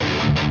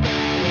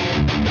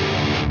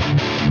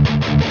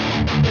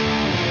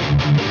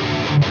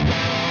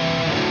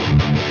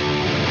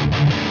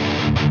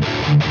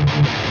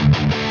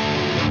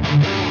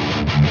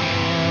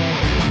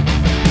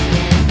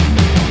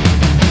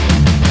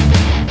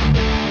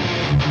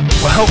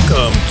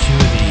Welcome to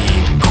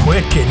the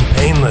Quick and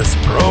Painless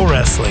Pro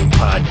Wrestling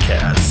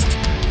Podcast.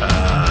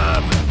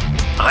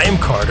 I am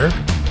Carter.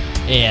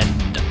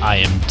 And I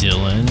am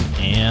Dylan.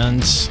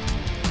 And,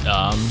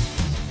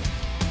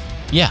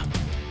 yeah,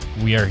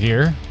 we are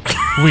here.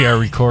 We are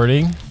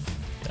recording.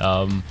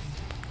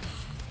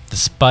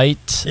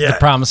 Despite the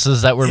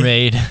promises that were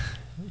made,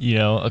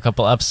 a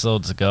couple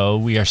episodes ago,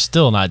 we are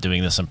still not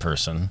doing this in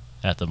person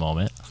at the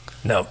moment.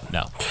 No.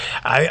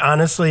 I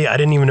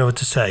didn't even know what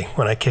to say.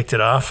 When I kicked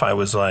it off, I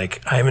was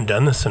like, I haven't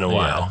done this in a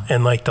while.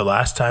 And like the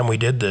last time we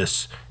did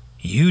this,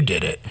 you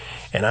did it.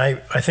 And I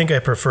think I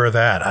prefer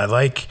that. I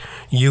like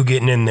you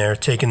getting in there,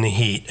 taking the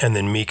heat, and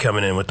then me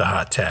coming in with the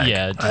hot tag.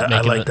 Yeah, just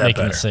I like that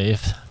making better. it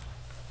safe.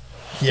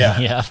 Yeah.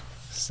 Yeah.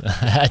 So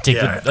I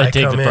take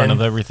the brunt of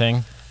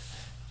everything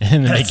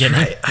in the beginning.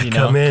 Right. I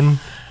come in,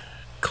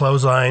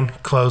 clothesline,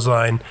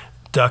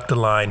 duck the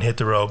line, hit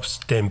the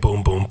ropes, then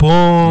boom, boom, boom.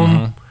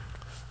 Mm-hmm.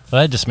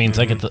 Well, that just means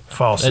I get the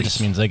falsies. That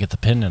just means I get the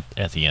pin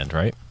at the end,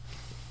 right?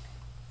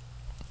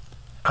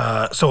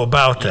 So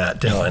about that,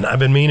 Dylan, I've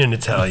been meaning to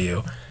tell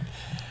you,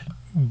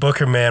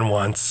 Booker Man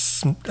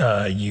wants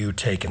you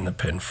taking the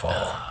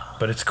pinfall,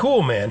 but it's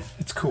cool, man.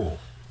 It's cool.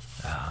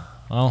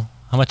 Well,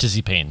 how much is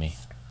he paying me?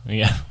 We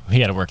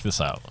got to work this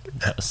out.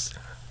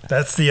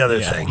 That's the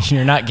other thing.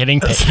 You're not getting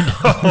paid.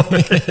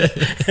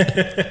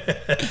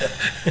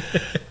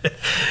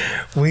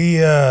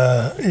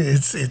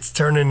 It's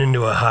turning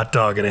into a hot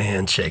dog and a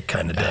handshake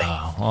kind of day.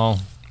 Well,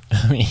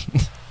 I mean,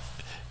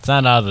 it's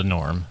not out of the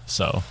norm.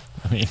 So,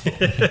 I mean,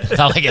 it's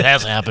not like it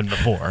hasn't happened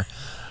before.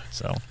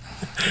 So,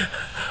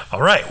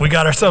 all right, we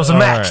got ourselves a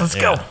match. Let's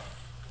go.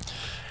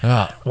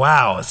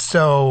 Wow.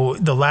 So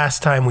the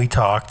last time we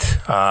talked,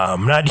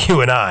 not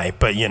you and I,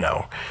 but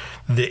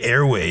the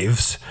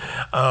airwaves,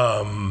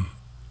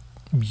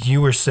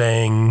 you were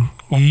saying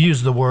you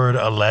used the word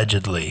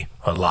allegedly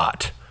a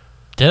lot.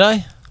 Did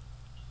I?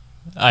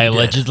 I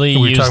allegedly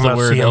used the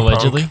word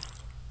allegedly?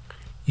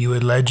 You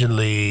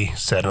allegedly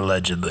said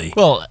allegedly.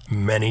 Well,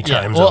 many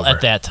times over. Well,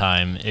 at that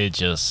time,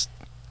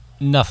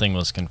 nothing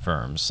was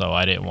confirmed, so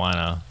I didn't want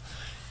to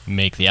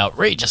make the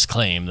outrageous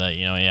claim that,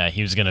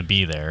 he was going to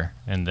be there,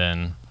 and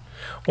then...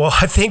 Well,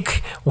 I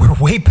think we're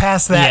way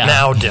past that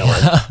now,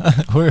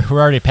 Dylan.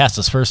 We're already past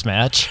his first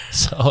match,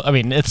 so, I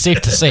mean, it's safe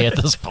to say at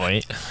this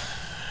point.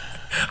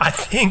 I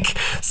think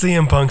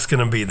CM Punk's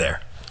going to be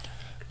there.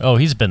 Oh,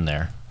 he's been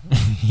there.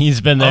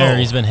 He's been there.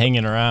 He's been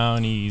hanging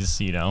around. He's,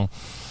 he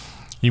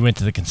went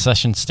to the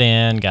concession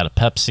stand, got a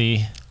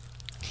Pepsi,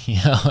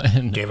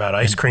 and gave out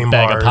ice cream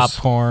bag bars, of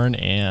popcorn,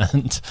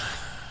 and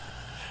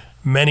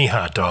many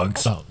hot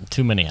dogs. Oh,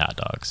 too many hot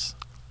dogs.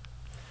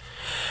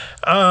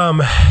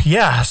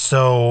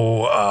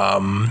 So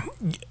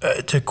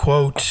to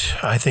quote,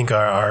 I think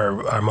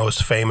our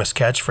most famous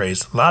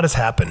catchphrase, a lot has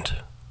happened.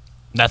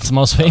 That's the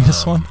most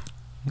famous one?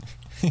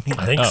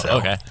 I think so.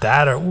 Okay.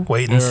 That or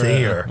wait and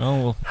see,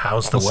 or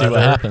how's the weather? See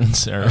what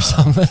happens, or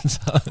something.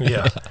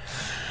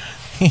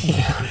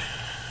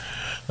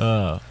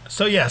 So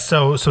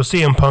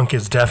CM Punk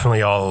is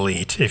definitely all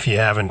elite. If you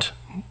haven't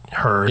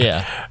heard,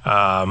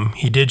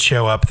 he did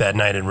show up that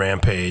night in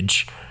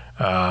Rampage,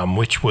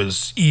 which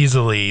was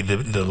easily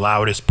the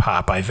loudest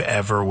pop I've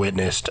ever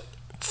witnessed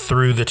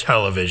through the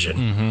television.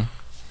 Mm-hmm.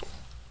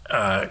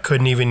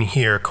 Couldn't even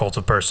hear Cult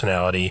of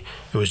Personality.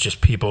 It was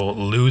just people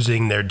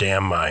losing their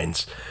damn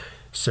minds.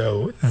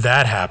 So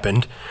that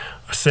happened.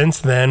 Since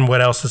then,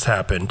 what else has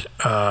happened?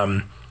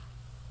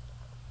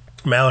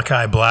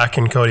 Malachi Black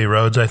and Cody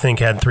Rhodes, I think,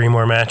 had 3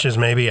 more matches,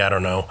 maybe. I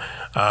don't know.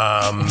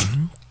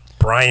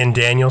 Bryan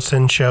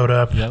Danielson showed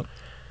up. Yep.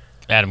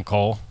 Adam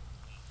Cole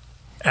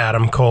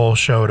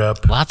showed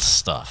up. Lots of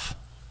stuff.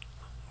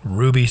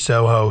 Ruby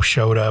Soho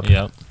showed up.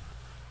 Yep.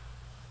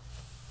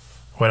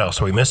 What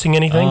else? Are we missing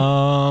anything?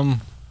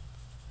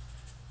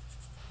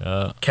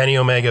 Kenny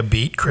Omega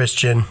beat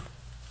Christian.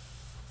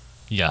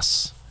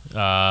 Yes.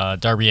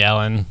 Darby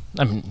Allin.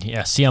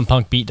 CM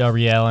Punk beat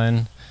Darby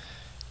Allin.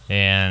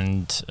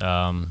 And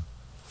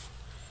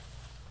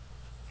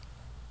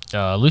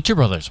Lucha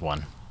Brothers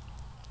won.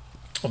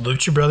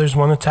 Lucha Brothers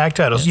won the tag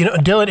titles. Yeah.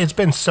 Dylan, it's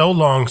been so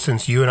long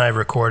since you and I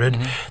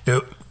recorded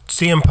that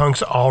CM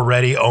Punk's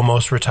already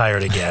almost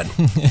retired again.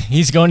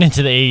 He's going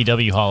into the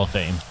AEW Hall of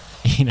Fame.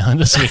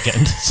 This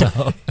weekend.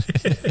 So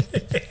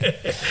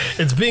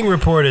it's being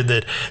reported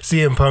that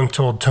CM Punk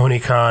told Tony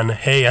Khan,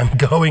 "Hey, I'm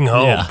going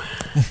home. Yeah.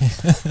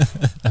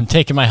 I'm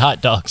taking my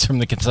hot dogs from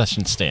the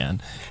concession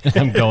stand, and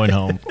I'm going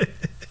home."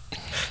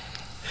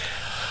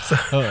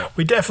 So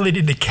we definitely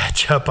need to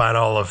catch up on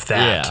all of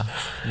that.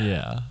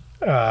 Yeah.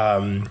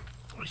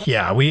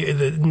 We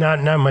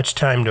not much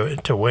time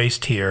to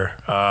waste here.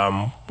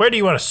 Where do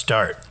you want to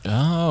start?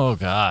 Oh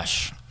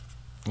gosh.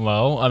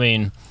 Well, I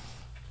mean,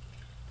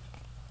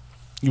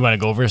 you want to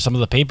go over some of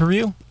the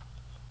pay-per-view?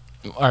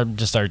 Or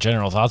just our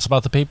general thoughts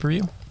about the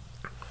pay-per-view?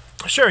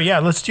 Sure, yeah,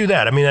 let's do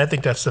that. I mean, I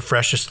think that's the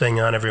freshest thing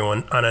on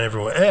everyone.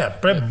 Yeah,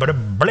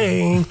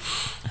 bling.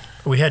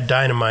 We had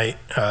Dynamite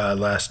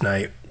last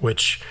night,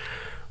 which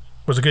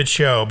was a good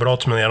show, but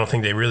ultimately I don't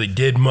think they really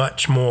did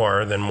much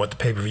more than what the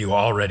pay-per-view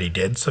already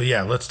did. So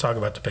yeah, let's talk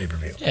about the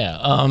pay-per-view.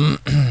 Yeah.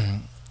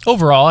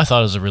 Overall, I thought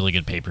it was a really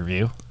good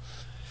pay-per-view,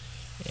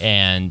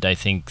 and I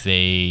think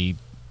they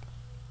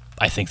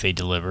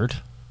delivered.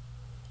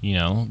 You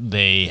know,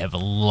 they have a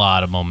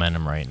lot of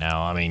momentum right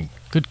now. I mean,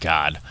 good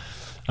God.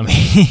 I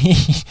mean,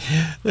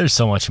 there's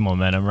so much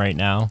momentum right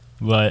now,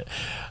 but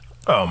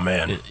oh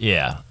man,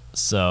 yeah.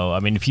 So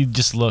I mean, if you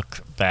just look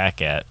back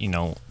at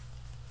them,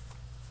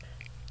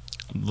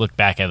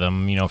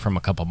 from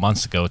a couple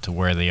months ago to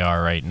where they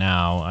are right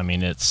now. I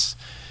mean, it's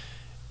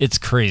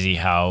crazy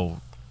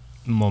how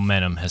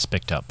momentum has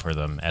picked up for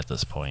them at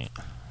this point,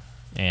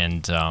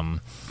 and I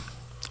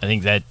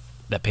think that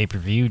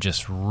pay-per-view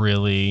just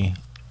really,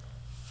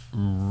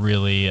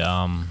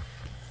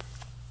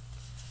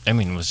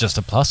 was just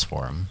a plus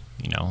for them.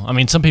 You know, I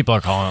mean, some people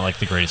are calling it like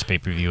the greatest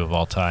pay-per-view of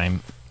all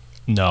time.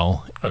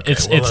 No, okay,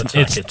 it's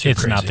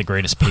not the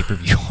greatest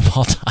pay-per-view of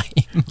all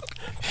time.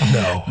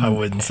 No, I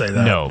wouldn't say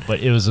that. No, but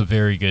it was a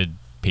very good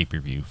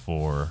pay-per-view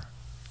for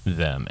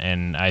them,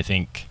 and I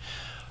think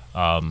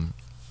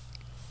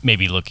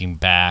maybe looking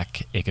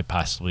back, it could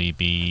possibly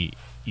be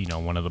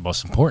one of the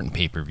most important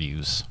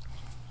pay-per-views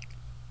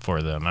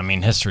for them. I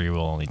mean, history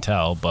will only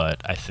tell, but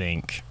I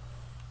think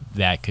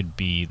there could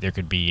be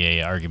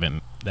a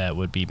argument that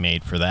would be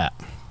made for that.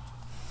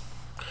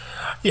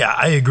 Yeah,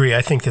 I agree.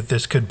 I think that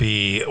this could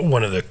be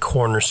one of the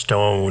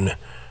cornerstone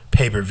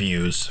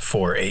pay-per-views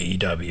for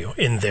AEW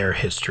in their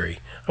history.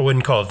 I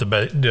wouldn't call it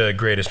the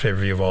greatest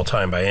pay-per-view of all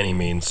time by any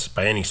means,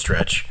 by any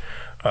stretch.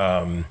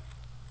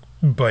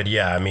 But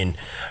yeah, I mean,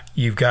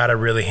 you've got to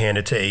really hand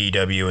it to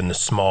AEW and the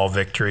small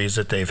victories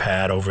that they've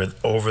had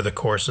over the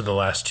course of the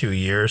last 2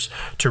 years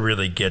to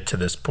really get to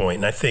this point.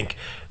 And I think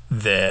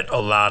that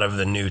a lot of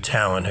the new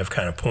talent have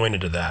kind of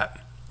pointed to that.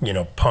 You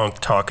know, Punk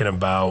talking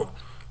about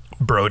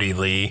Brody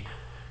Lee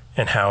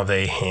and how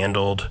they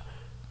handled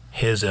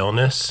his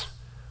illness.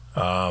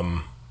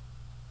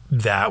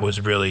 That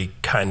was really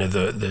kind of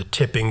the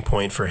tipping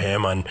point for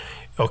him on,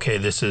 okay,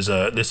 this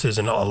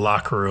isn't a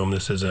locker room,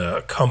 this is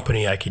a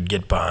company I could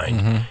get behind.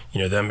 Mm-hmm.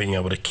 You know, them being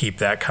able to keep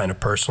that kind of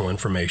personal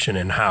information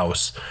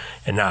in-house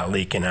and not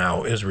leaking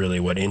out is really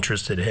what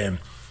interested him.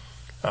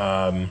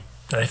 I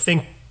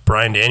think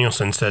Bryan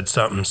Danielson said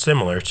something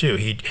similar too.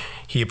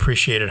 He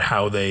appreciated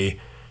how they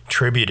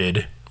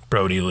tributed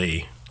Brody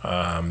Lee.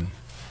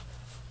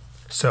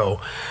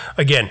 So,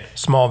 again,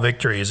 small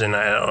victories, and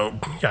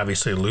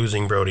obviously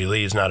losing Brody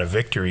Lee is not a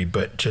victory,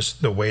 but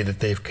just the way that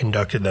they've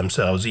conducted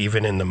themselves,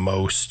 even in the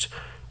most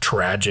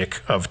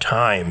tragic of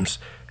times,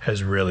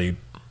 has really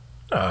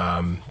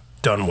done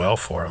well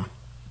for them.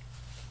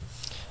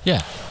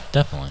 Yeah,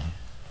 definitely.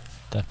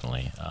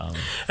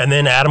 And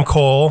then Adam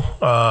Cole,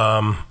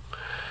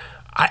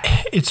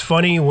 it's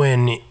funny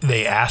when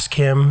they ask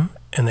him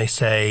and they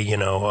say,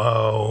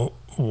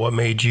 what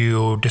made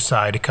you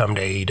decide to come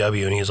to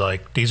AEW? And he's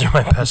like, these are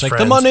my best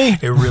friends. The money.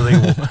 It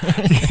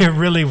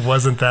really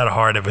wasn't that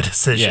hard of a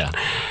decision. Yeah.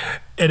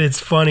 And it's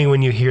funny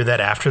when you hear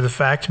that after the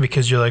fact,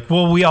 because you're like,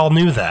 well, we all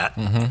knew that.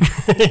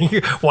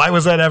 Mm-hmm. Why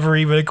was that ever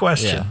even a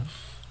question?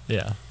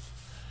 Yeah.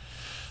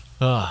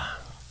 But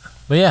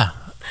yeah.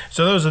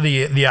 So those are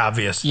the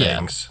obvious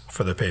things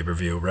for the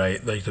pay-per-view,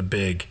 right? Like the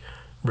big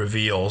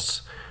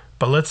reveals.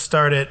 But let's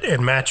start it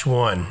at match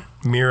 1.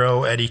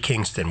 Miro, Eddie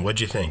Kingston.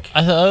 What'd you think?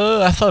 I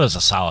thought it was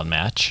a solid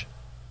match.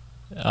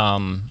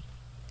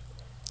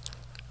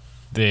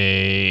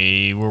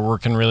 They were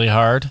working really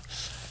hard.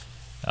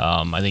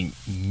 I think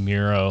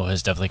Miro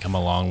has definitely come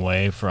a long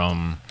way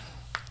from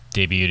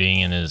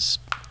debuting in his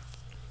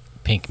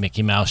pink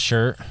Mickey Mouse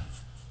shirt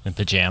and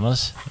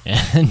pajamas,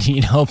 and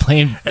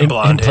playing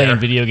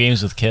video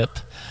games with Kip.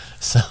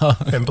 So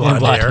and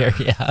blonde hair.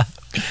 Yeah.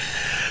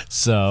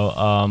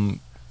 So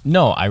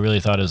no, I really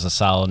thought it was a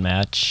solid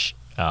match.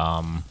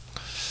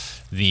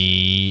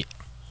 The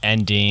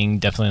ending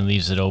definitely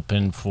leaves it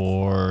open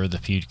for the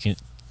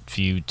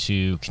feud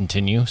to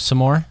continue some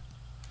more,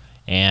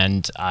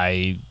 and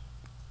I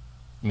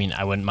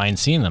wouldn't mind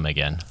seeing them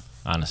again,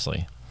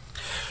 honestly.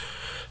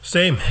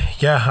 Same.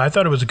 Yeah, I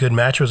thought it was a good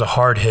match. It was a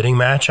hard-hitting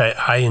match.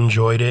 I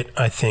enjoyed it.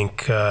 I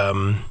think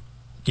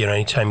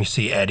anytime you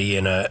see Eddie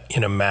in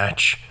a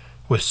match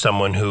with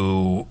someone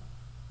who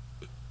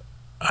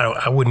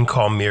I wouldn't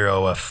call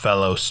Miro a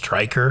fellow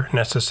striker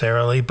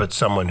necessarily, but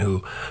someone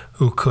who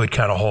could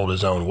kind of hold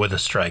his own with a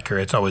striker.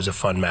 It's always a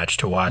fun match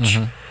to watch.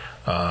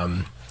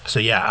 Mm-hmm. So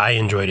yeah, I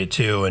enjoyed it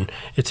too, and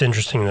it's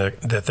interesting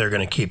that they're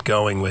going to keep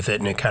going with it,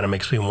 and it kind of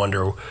makes me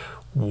wonder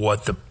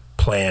what the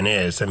plan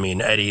is. I mean,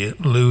 Eddie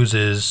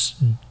loses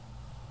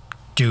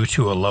due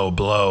to a low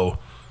blow.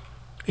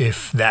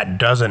 If that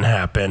doesn't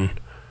happen,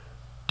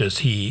 does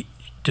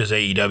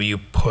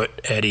AEW put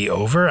Eddie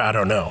over? I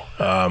don't know.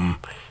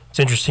 It's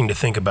interesting to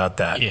think about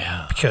that.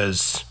 Yeah.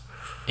 Because,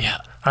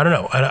 I don't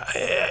know.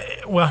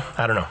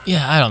 I don't know.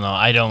 Yeah, I don't know.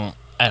 I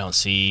don't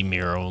see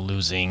Miro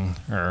losing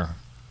or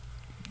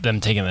them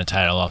taking the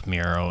title off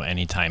Miro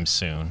anytime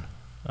soon.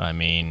 I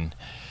mean,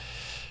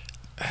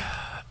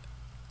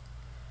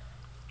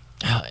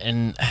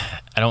 and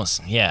I don't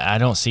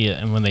see it.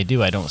 And when they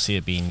do, I don't see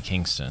it being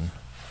Kingston.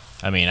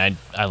 I mean,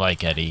 I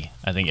like Eddie.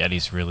 I think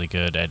Eddie's really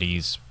good.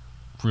 Eddie's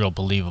real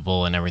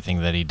believable in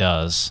everything that he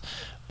does.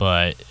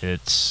 But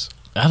it's,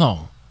 I don't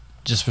know,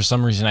 just for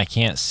some reason I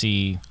can't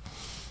see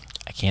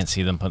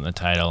them putting the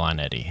title on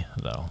Eddie,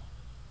 though.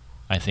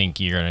 I think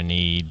you're going to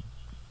need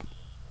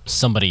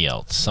somebody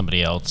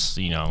else,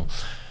 you know.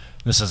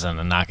 This isn't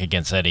a knock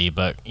against Eddie,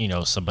 but, you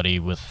know, somebody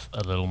with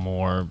a little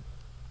more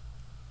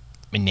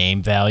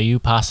name value,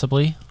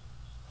 possibly.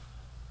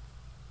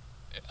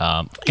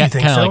 Kind of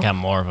like on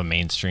more of a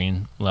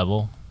mainstream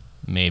level,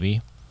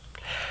 maybe.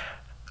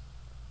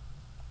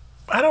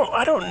 I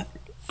don't.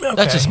 Okay.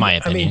 That's just my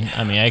opinion.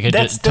 I mean, I could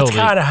that's totally.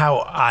 That's kind of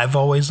how I've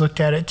always looked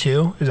at it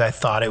too. Is I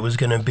thought it was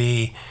going to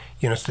be,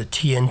 you know, it's the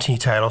TNT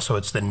title, so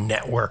it's the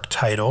network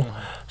title. Mm-hmm.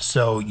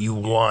 So you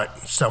want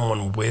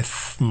someone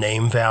with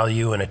name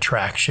value and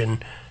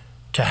attraction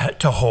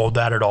to hold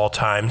that at all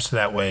times. So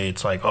that way,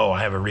 it's like, oh,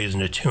 I have a reason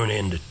to tune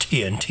in to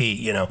TNT.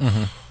 You know,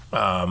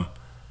 mm-hmm.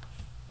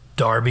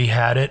 Darby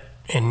had it,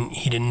 and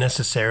he didn't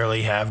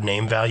necessarily have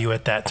name value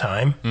at that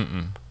time.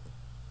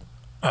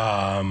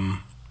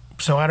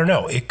 So I don't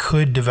know. It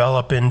could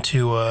develop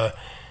into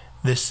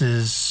this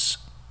is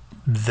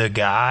the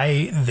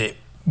guy that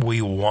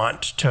we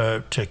want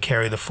to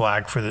carry the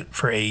flag for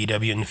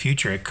AEW in the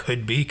future. It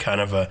could be kind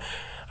of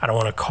I don't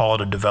want to call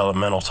it a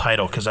developmental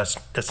title because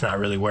that's not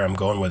really where I'm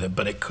going with it,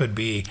 but it could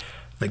be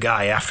the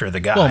guy after the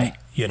guy. Well,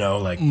 you know,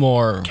 like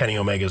more Kenny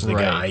Omega's the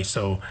guy.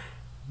 So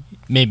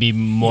maybe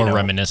more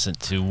reminiscent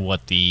to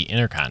what the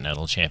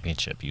Intercontinental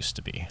Championship used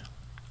to be.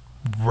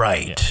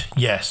 Right.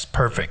 Yeah. Yes.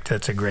 Perfect.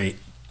 That's a great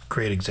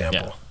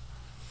example.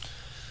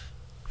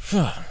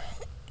 Yeah.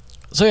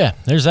 So yeah,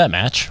 there's that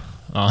match.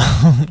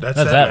 That's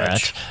that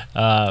match.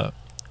 Oh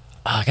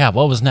God,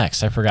 what was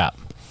next? I forgot.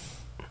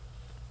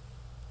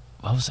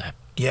 What was that?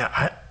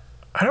 Yeah,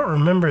 I don't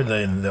remember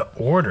the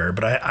order,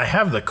 but I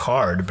have the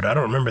card, but I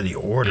don't remember the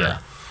order.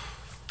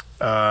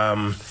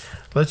 Yeah.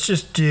 Let's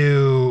just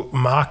do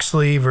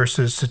Moxley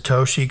versus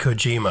Satoshi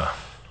Kojima.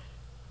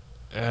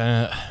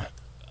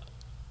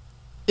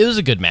 It was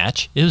a good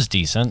match. It was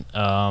decent.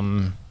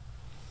 Trying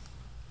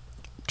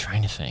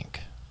to think.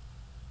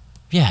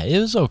 Yeah, it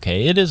was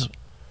okay. It is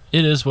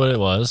what it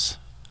was.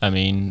 I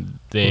mean,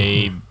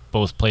 they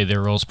both played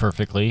their roles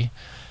perfectly.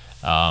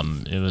 I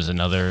thought it was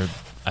another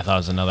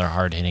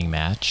hard-hitting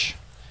match.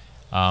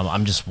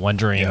 I'm just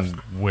wondering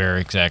where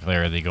exactly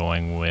are they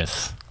going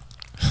with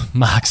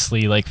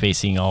Moxley, like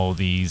facing all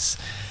these,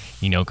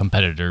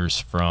 competitors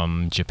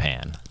from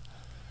Japan.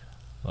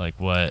 Like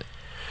what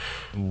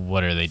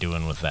are they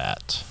doing with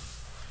that?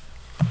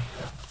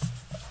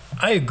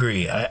 I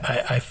agree.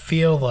 I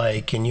feel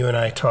like, and you and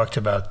I talked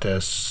about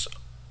this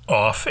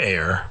off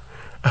air,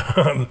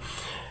 but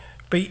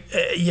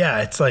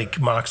it's like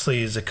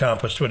Moxley has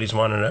accomplished what he's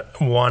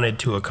wanted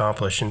to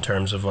accomplish in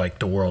terms of like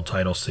the world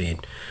title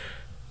scene.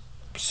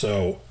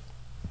 So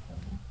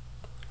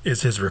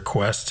is his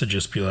request to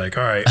just be like,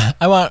 all right,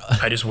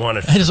 I just want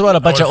a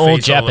bunch of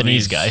old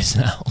Japanese guys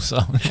now. So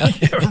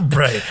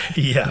right,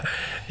 yeah.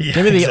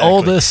 Give me the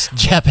oldest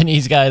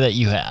Japanese guy that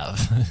you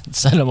have.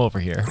 Send him over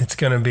here. It's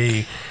gonna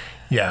be,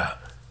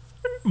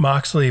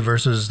 Moxley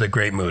versus the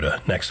Great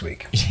Muta next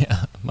week.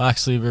 Yeah,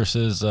 Moxley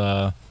versus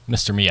Mr.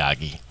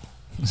 Miyagi.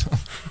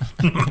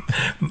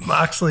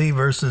 Moxley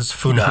versus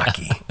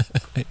Funaki.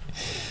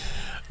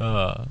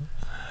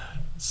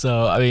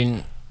 So, I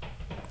mean,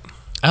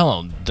 I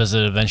don't know. Does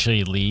it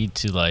eventually lead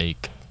to,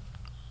 like,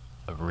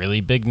 a really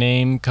big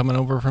name coming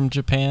over from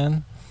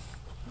Japan?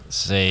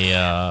 Say,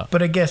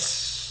 but I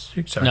guess...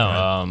 Sorry,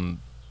 no,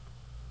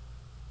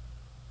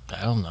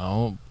 I don't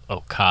know.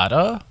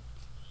 Okada?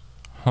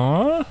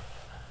 Huh?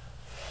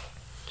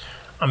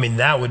 I mean,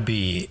 that would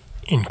be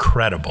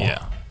incredible.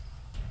 Yeah.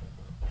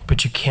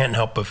 But you can't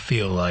help but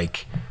feel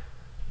like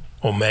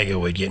Omega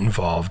would get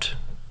involved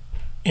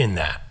in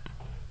that.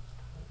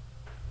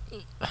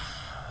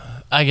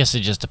 I guess it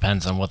just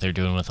depends on what they're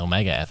doing with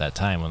Omega at that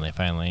time when they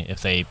finally,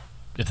 if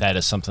that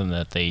is something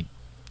that they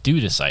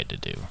do decide to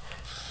do.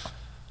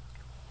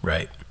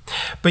 Right.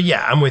 But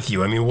yeah, I'm with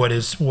you. I mean, what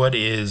is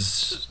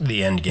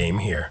the end game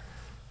here?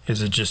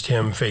 Is it just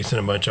him facing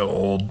a bunch of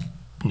old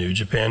New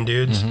Japan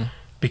dudes? Mm-hmm.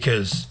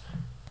 Because,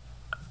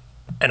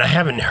 and I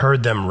haven't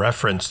heard them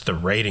reference the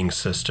rating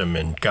system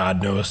in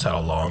God knows how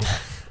long.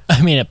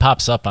 I mean, it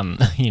pops up on,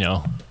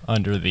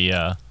 under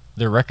the,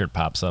 their record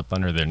pops up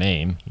under their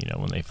name,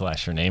 when they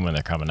flash their name when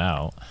they're coming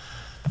out.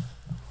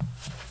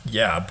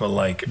 Yeah,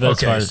 but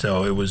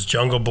so it was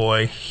Jungle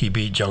Boy, he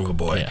beat Jungle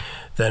Boy. Yeah.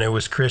 Then it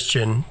was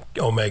Christian,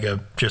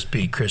 Omega just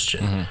beat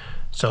Christian. Mm-hmm.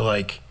 So,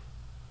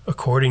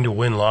 according to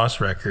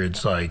win-loss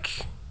records, they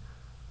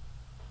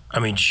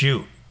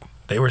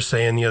were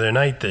saying the other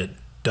night that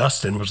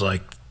Dustin was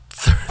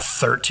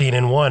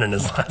 13-1 in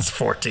his last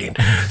 14.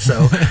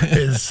 So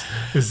is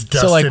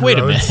Dustin wait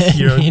Rhodes, a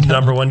minute,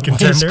 number one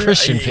contender? Is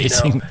Christian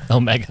facing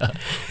Omega?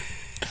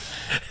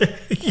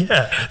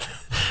 Yeah.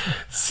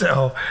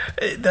 So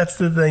that's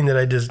the thing that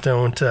I just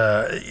don't.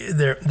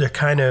 They're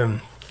kind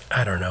of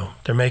I don't know.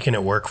 They're making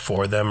it work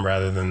for them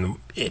rather than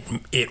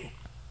it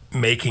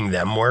making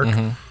them work.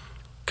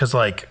 Because,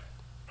 like,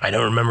 I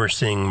don't remember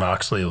seeing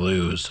Moxley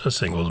lose a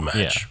singles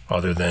match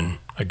other than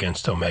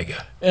against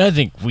Omega. And I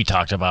think we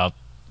talked about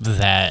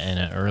that in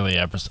an early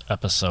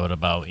episode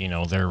about, you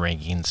know, their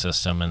ranking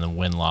system and the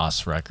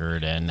win-loss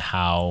record and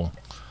how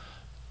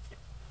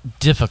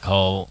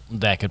difficult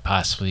that could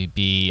possibly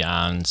be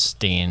on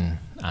staying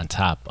on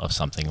top of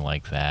something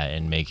like that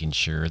and making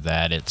sure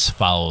that it's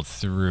followed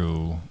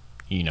through,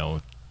 you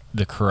know,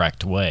 the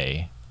correct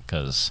way.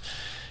 Because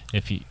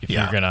if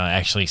you're going to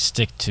actually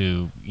stick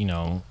to, you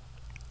know,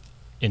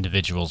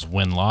 individuals'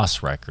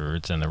 win-loss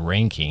records and the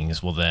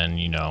rankings, well then,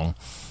 you know,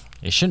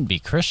 it shouldn't be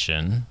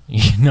Christian,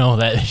 you know,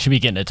 that should be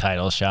getting a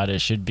title shot. It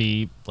should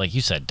be, like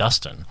you said,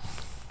 Dustin,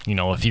 you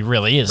know, if he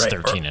really is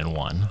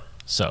 13-1.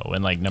 So,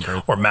 and like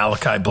or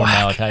Malachi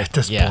Black at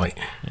this point.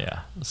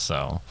 Yeah.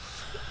 So,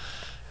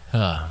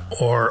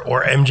 or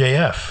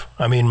MJF.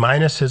 I mean,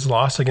 minus his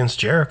loss against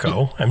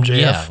Jericho,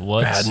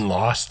 MJF hadn't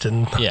lost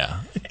in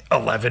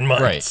 11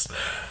 months. Right.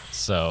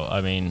 So,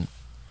 I mean,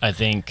 I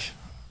think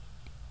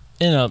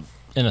in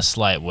a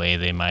slight way,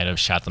 they might have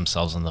shot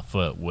themselves in the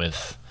foot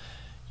with,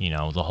 you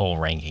know, the whole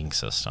ranking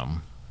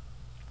system.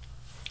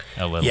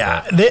 A little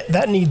bit.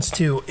 That needs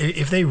to,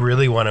 if they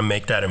really want to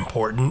make that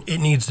important, it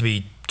needs to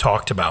be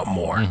talked about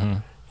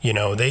more. You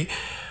know, they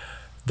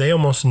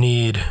almost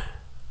need.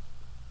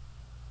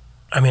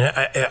 I mean,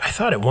 I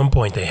thought at one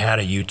point they had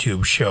a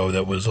YouTube show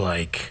that was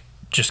like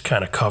just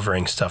kind of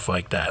covering stuff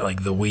like that,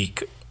 like the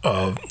week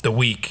in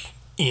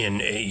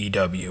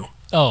AEW.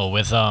 Oh,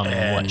 with what,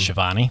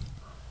 Shivani?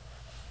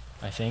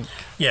 I think.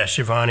 Yeah,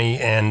 Shivani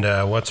and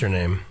what's her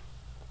name?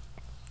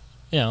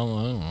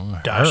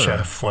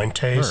 Dasha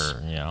Fuentes.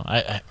 Her, you know,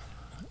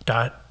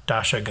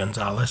 Dasha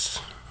Gonzalez.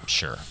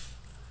 Sure.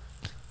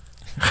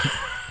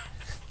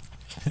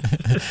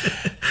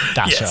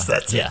 Dasha. Yes,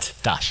 that's it.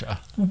 Dasha.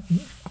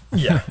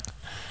 Yeah.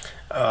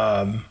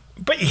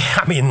 But yeah,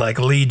 I mean, like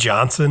Lee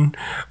Johnson,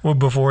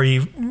 before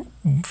he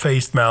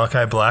faced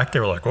Malachi Black, they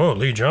were like, "Oh,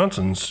 Lee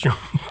Johnson's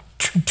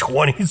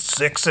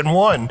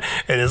 26-1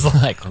 in his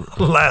like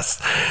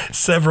last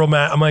several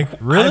matches." I'm like,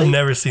 really? I've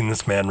never seen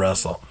this man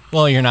wrestle.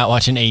 Well, you're not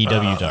watching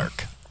AEW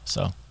Dark,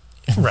 so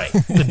right,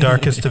 the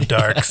darkest of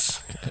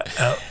darks,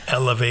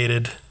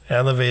 elevated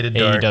darks.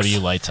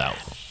 AEW lights out.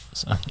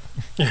 So.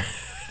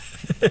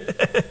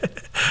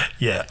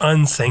 Yeah,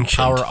 unsanctioned.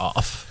 Power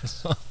off.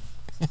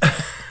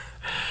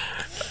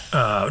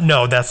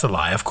 No, that's a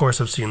lie. Of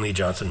course, I've seen Lee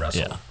Johnson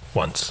wrestle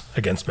once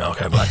against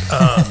Malachi Black.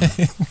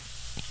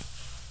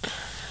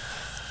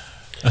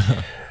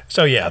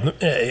 So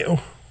yeah.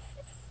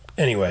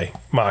 Anyway,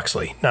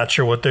 Moxley. Not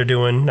sure what they're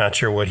doing. Not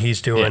sure what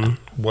he's doing.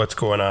 What's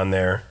going on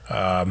there?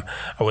 I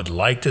would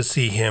like to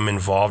see him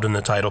involved in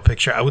the title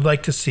picture. I would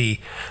like to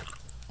see.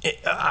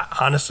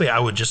 Honestly, I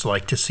would just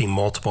like to see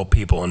multiple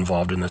people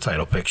involved in the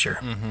title picture.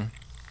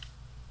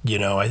 You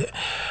know, I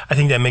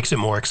think that makes it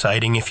more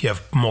exciting if you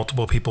have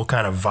multiple people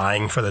kind of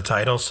vying for the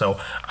title. So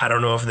I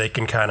don't know if they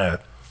can kind of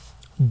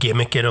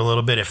gimmick it a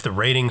little bit. If the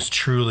ratings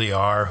truly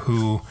are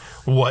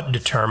what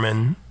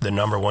determine the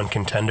number one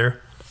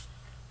contender,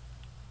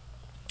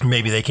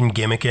 maybe they can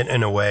gimmick it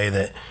in a way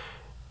that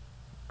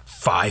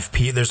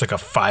there's like a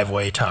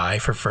 5-way tie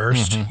for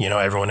first. You know,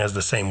 everyone has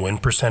the same win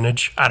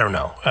percentage. I don't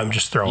know. I'm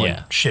just throwing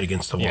shit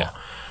against the wall.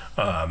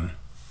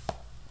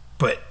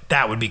 But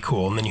that would be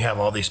cool. And then you have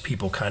all these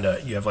people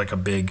you have like a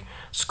big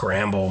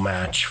scramble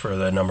match for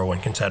the number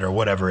one contender, or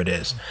whatever it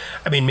is.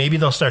 I mean, maybe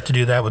they'll start to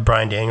do that with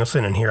Bryan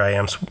Danielson, and here I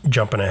am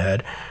jumping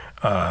ahead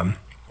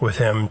with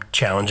him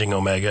challenging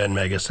Omega and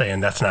Omega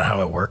saying that's not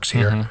how it works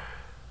here.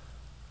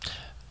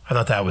 I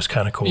thought that was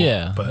kind of cool.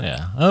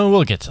 Oh,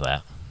 we'll get to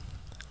that.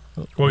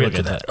 We'll get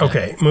to that.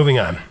 Okay, moving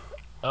on.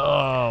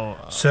 Oh.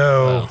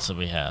 So what else do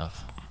we have?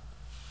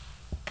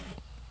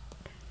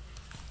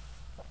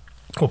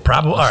 Well,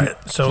 probably. All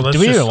right. So let's.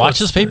 Do we even watch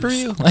this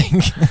pay-per-view?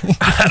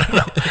 I don't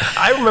know.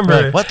 I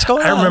remember. Like, what's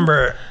going on? I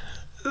remember.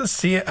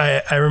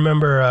 I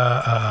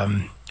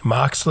remember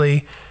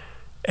Moxley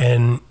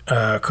and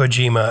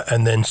Kojima,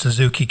 and then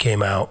Suzuki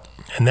came out,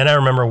 and then I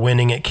remember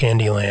winning at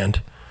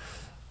Candyland.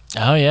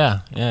 Oh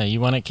yeah,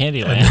 you won at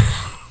Candyland.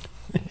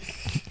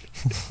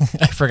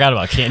 I forgot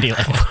about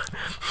Candyland.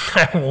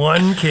 I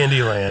won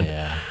Candyland.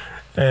 Yeah.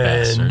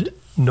 And Bastard.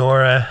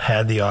 Nora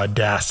had the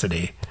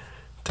audacity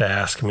to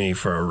ask me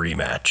for a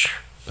rematch.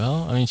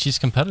 Well, I mean, she's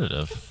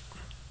competitive.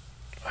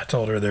 I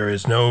told her there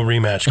is no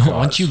rematch clause.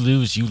 Once you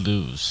lose, you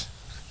lose.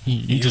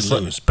 You just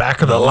lose.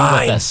 Back of the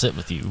line. Let that sit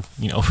with you,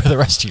 for the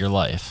rest of your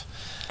life.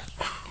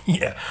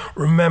 Yeah.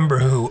 Remember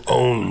who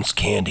owns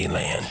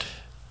Candyland.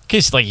 In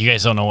case, you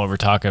guys don't know what we're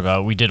talking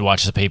about, we did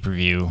watch the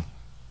pay-per-view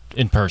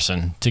in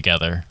person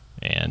together.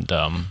 And,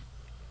 I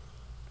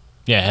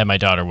had my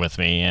daughter with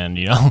me. And,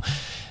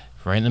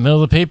 right in the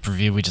middle of the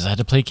pay-per-view, we just had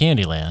to play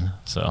Candyland.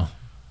 So...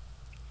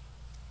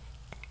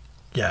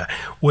 Yeah,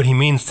 what he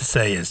means to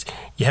say is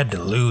you had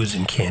to lose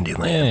in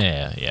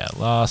Candyland. Yeah,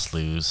 lost,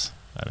 lose.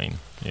 I mean,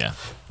 yeah.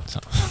 So.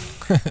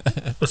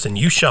 Listen,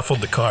 you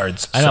shuffled the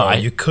cards. I know. So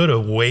you could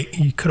have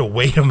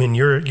weighed them in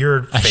your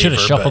favor. I should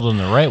have shuffled them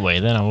the right way.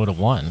 Then I would have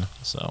won.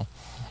 So.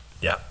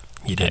 Yeah,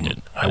 you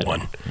didn't. I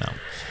won. No.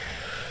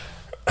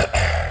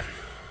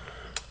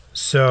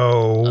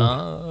 So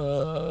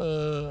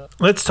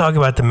let's talk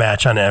about the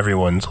match on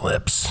everyone's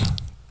lips.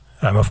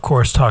 I'm of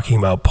course talking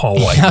about Paul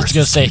White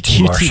versus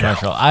QT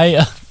Marshall.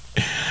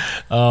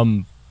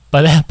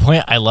 By that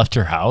point, I left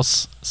your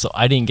house, so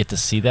I didn't get to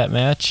see that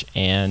match.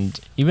 And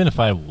even if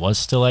I was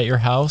still at your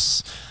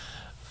house,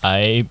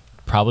 I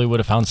probably would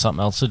have found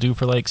something else to do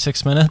for like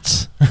 6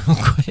 minutes, real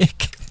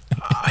quick.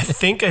 I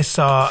think I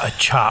saw a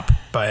chop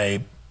by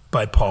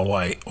Paul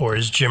White, or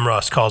as Jim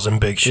Ross calls him,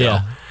 Big Show.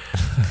 Yeah.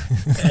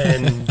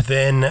 And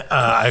then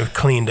I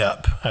cleaned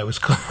up. I was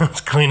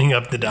cleaning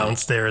up the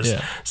downstairs,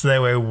 so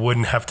that way I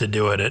wouldn't have to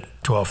do it at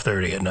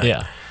 12:30 at night.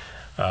 Yeah.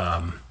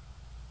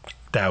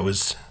 That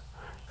was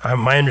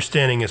my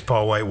understanding. Is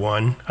Paul White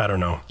won? I don't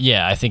know.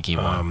 Yeah, I think he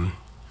won.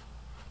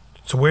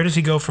 So where does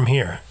he go from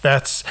here?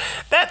 That's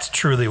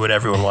truly what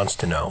everyone wants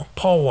to know.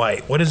 Paul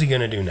White, what is he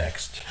going to do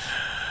next?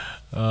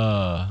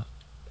 I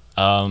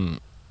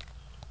don't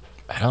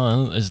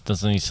know.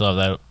 Doesn't he still have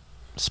that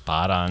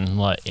spot on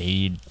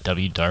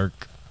AEW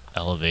Dark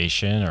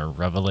Elevation or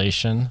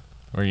Revelation,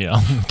 or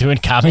doing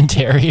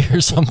commentary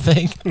or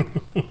something?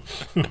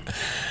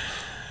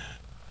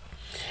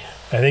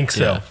 I think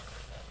so.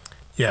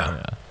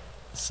 Yeah.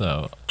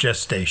 So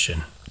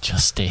gestation.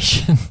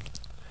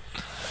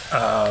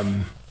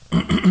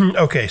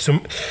 Okay, so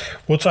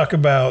we'll talk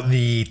about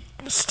the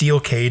steel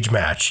cage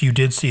match. You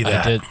did see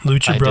that.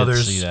 Lucha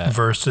Brothers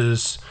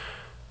versus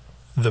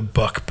the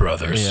Buck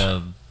Brothers.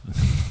 Yeah.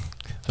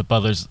 The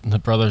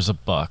brothers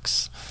of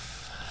Bucks.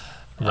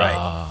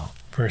 Right.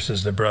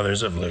 Versus the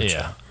Brothers of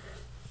Lucha.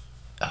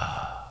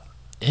 Yeah.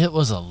 It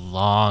was a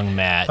long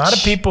match. A lot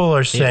of people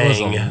are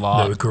saying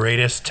the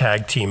greatest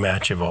tag team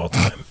match of all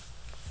time.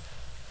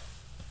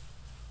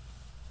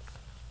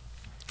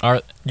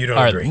 You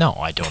don't agree? No,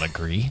 I don't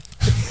agree.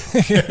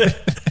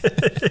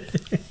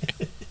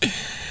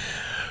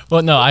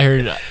 Well, no, I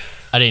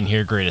didn't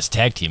hear greatest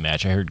tag team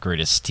match. I heard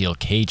greatest steel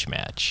cage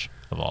match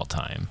of all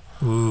time.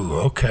 Ooh,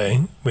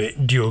 okay.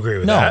 Wait, do you agree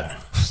with that?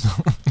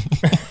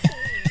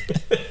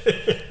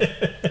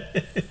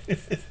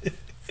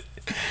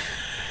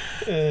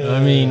 I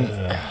mean,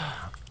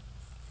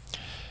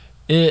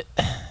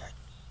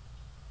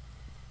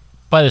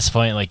 by this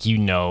point,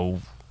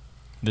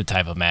 the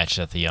type of match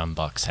that the Young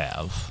Bucks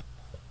have.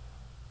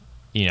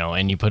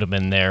 And you put them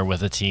in there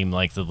with a team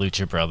like the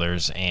Lucha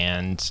Brothers,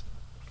 and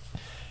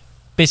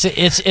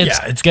basically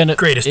it's gonna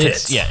greatest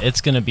hits. Yeah,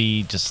 it's gonna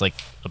be just like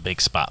a big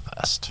spot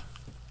fest.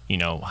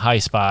 High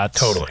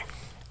spots. Totally.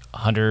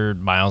 100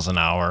 miles an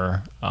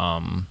hour.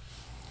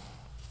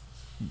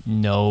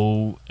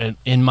 No,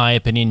 in my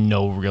opinion,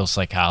 no real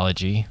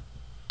psychology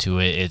to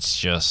it. It's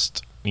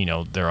just,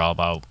 they're all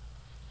about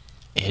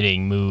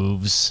hitting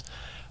moves,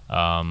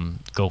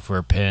 go for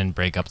a pin,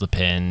 break up the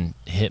pin,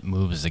 hit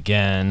moves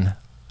again.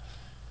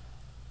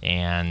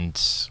 And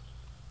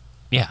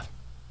yeah,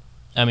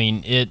 I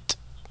mean,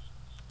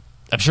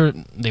 I'm sure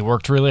they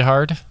worked really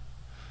hard.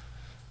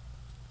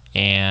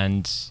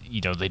 And,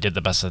 they did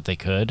the best that they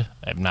could.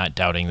 I'm not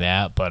doubting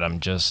that, but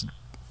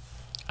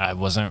I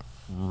wasn't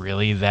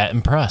really that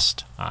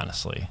impressed,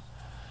 honestly.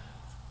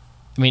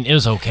 I mean, it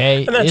was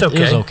okay. And that's okay.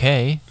 It was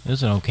okay. It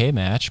was an okay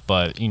match,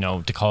 but,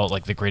 to call it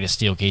like the greatest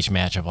steel cage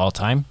match of all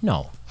time,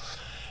 no.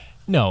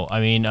 No, I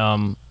mean,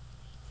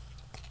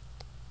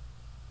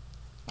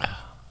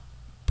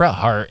 Bret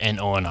Hart and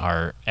Owen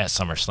Hart at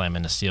SummerSlam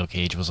in the steel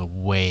cage was a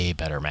way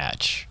better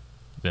match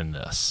than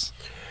this.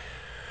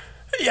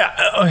 Yeah,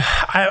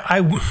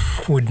 I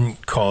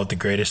wouldn't call it the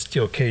greatest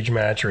steel cage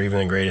match or even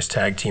the greatest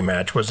tag team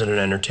match. Was it an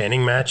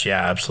entertaining match? Yeah,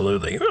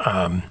 absolutely.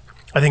 I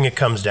think it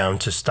comes down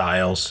to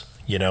styles,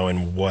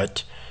 and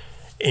what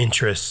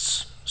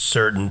interests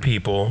certain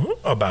people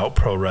about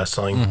pro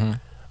wrestling.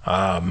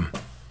 Mm-hmm.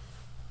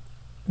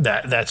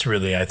 That's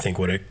really, I think,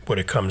 what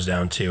it comes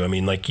down to. I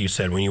mean, like you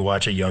said, when you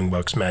watch a Young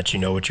Bucks match, you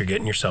know what you're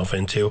getting yourself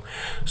into.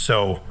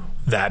 So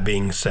that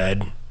being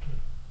said,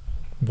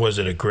 was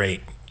it a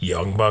great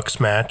Young Bucks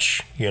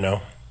match?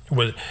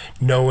 Was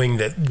knowing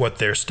that what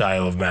their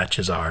style of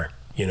matches are,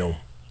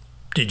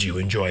 did you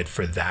enjoy it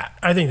for that?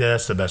 I think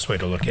that's the best way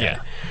to look at it,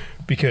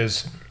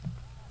 because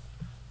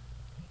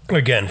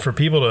again, for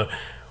people to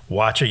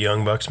watch a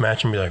Young Bucks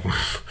match and be like,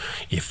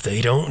 if they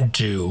don't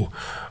do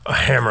a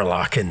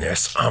hammerlock in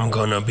this, I'm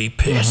gonna be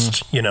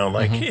pissed.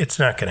 Mm-hmm. It's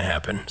not gonna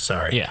happen.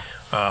 Sorry. Yeah.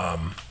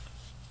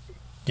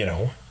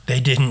 They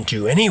didn't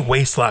do any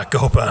waistlock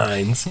go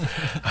behinds.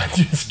 I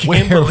just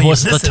can't believe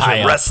this is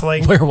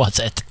wrestling. Where was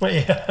it?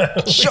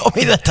 Show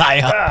me the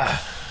tie-up.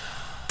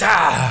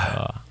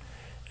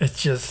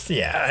 It's just,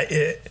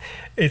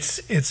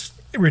 it's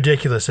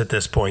ridiculous at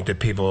this point that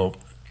people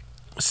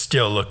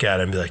still look at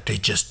it and be like, they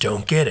just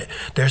don't get it.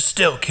 They're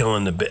still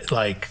killing the bit.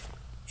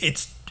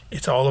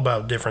 It's all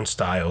about different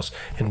styles,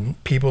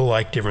 and people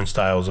like different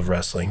styles of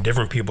wrestling.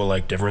 Different people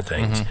like different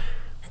things. Mm-hmm.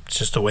 It's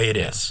just the way it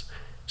is.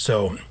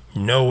 So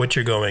know what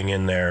you're going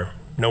in there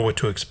know what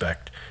to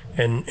expect,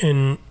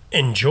 and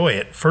enjoy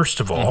it first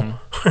of all,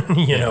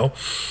 you know,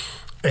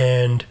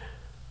 and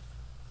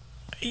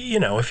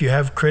if you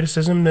have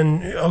criticism,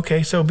 then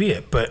okay, so be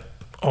it. But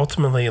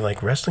ultimately,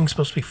 like, wrestling's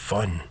supposed to be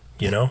fun,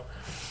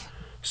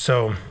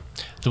 So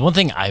the one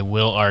thing I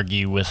will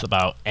argue with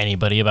about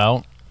anybody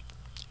about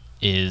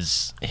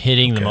is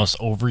hitting the most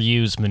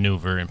overused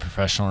maneuver in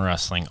professional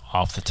wrestling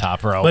off the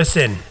top rope.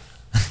 Listen,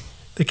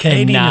 the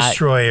Canadian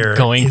Destroyer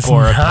going is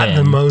for not a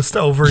pin. the most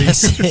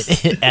overused.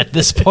 Yes, at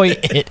this point,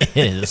 it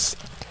is.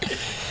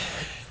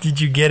 Did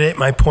you get it?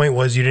 My point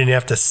was you didn't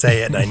have to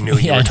say it, and I knew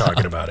you were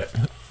talking about it.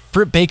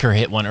 Britt Baker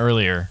hit one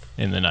earlier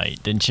in the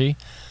night, didn't she?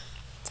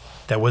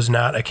 That was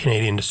not a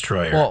Canadian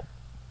Destroyer. Well,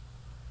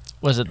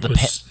 was it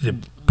the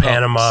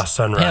Panama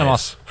Sunrise? Panama,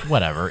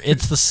 whatever.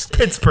 It's the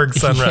Pittsburgh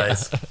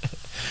Sunrise.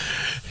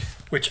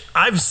 Which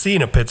I've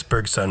seen a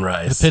Pittsburgh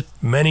Sunrise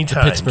many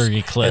times. Pittsburgh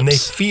Eclipse. And they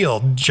feel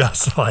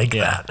just like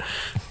that.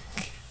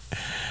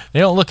 They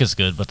don't look as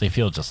good, but they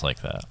feel just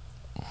like that.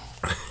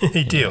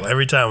 They do.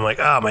 Every time I'm like,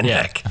 my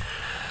neck.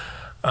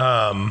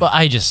 But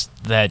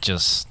that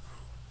just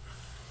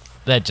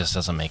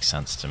doesn't make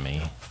sense to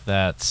me.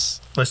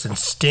 Listen,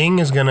 Sting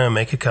is going to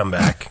make a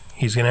comeback.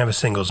 He's going to have a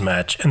singles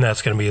match, and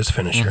that's going to be his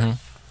finisher.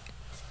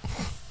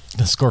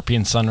 The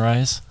Scorpion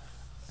Sunrise.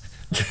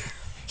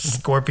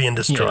 Scorpion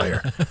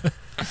Destroyer.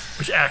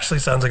 Which actually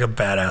sounds like a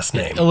badass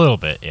name. A little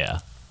bit, yeah.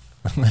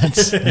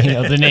 That's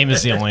the name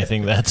is the only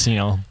thing that's,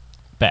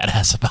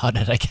 badass about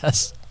it, I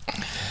guess.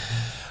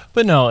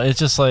 But no, it's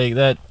just like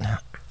that.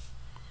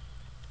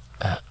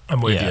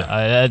 I'm with you.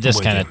 That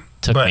just kind of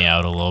took me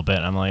out a little bit.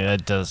 I'm like,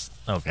 that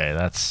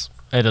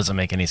doesn't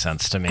make any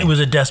sense to me. It was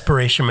a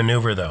desperation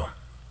maneuver, though.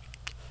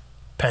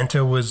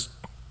 Penta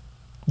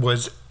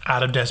was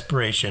out of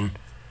desperation.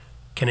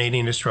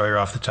 Canadian Destroyer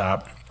off the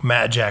top.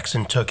 Matt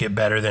Jackson took it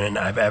better than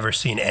I've ever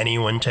seen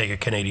anyone take a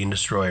Canadian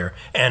Destroyer,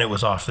 and it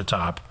was off the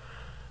top.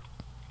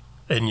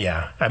 And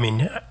yeah, I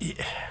mean,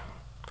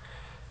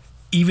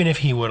 even if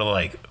he would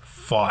have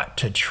fought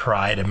to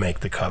try to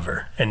make the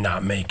cover and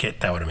not make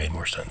it, that would have made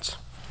more sense.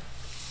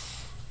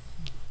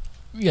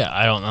 Yeah,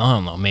 I don't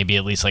know. Maybe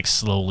at least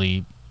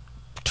slowly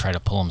try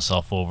to pull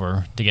himself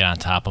over to get on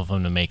top of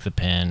him to make the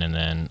pin, and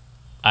then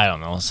I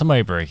don't know,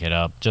 somebody break it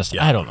up.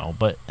 I don't know,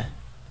 but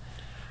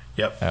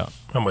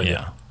I'm with you.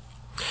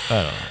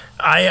 I don't know.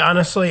 I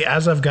honestly,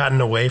 as I've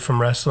gotten away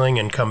from wrestling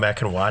and come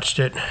back and watched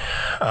it,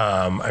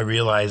 I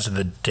realized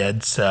the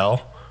dead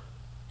cell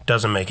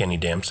doesn't make any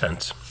damn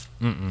sense.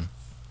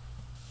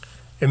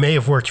 It may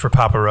have worked for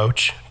Papa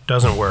Roach,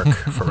 doesn't work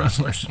for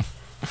wrestlers.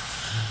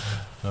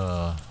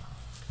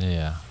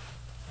 Yeah.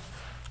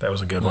 That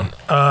was a good one.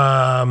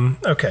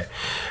 Okay.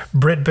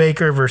 Britt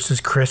Baker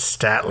versus Chris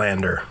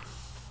Statlander.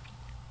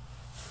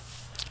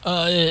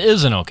 It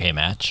was an okay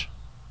match.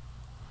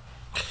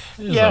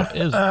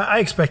 I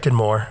expected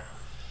more,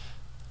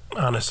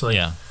 honestly.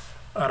 Yeah.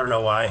 I don't know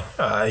why.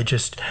 I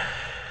just,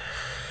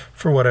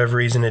 for whatever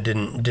reason, it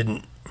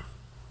didn't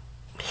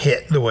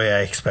hit the way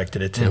I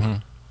expected it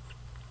to.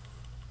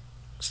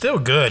 Still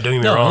good, don't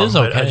get me wrong. It was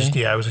okay.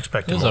 But I was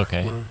expecting more. It was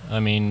okay. I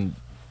mean,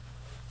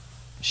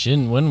 she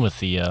didn't win with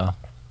the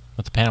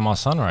Panama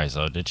Sunrise,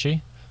 though, did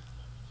she?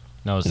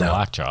 No, it was the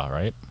lockjaw,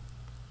 right?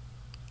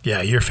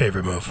 Yeah, your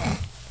favorite move.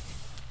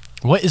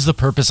 What is the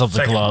purpose of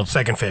the glove?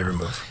 Second favorite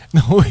move.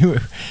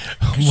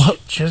 What?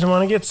 She doesn't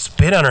want to get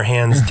spit on her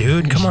hands,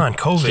 dude. Come on,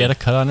 COVID. She had a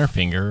cut on her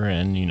finger,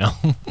 and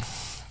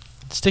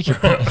stick your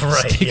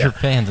your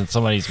hands in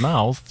somebody's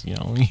mouth.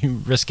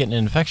 You risk getting an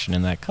infection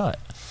in that cut.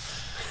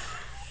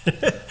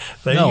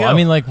 No, I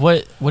mean,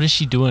 what is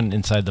she doing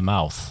inside the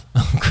mouth?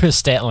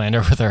 Chris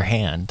Statlander with her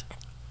hand.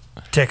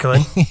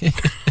 Tickling.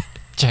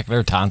 Checking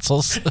her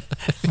tonsils.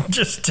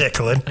 Just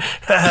tickling.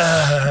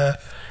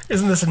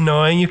 Isn't this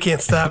annoying? You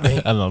can't stop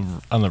me.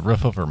 on the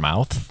roof of her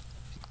mouth.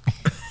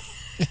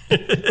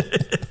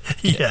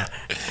 Yeah,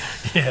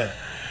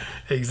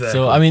 exactly.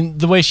 So I mean,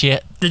 the way she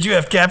did you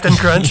have Captain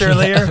Crunch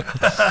earlier?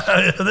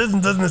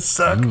 Doesn't this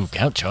suck? Ooh,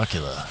 Count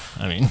Chocula.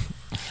 I mean,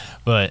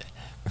 but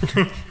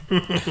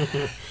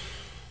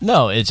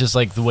no, it's just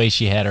the way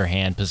she had her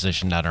hand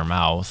positioned on her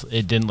mouth.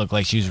 It didn't look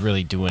like she was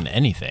really doing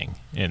anything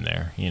in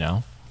there.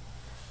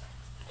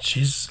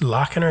 She's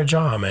locking her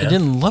jaw, man. It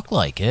didn't look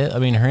like it. I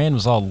mean, her hand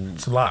was all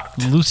locked,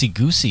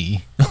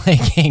 loosey-goosey,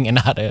 hanging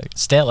out of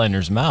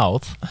Statlander's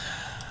mouth.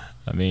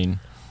 I mean,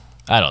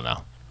 I don't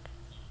know.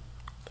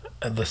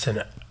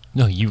 Listen.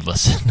 No, you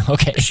listen.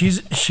 Okay.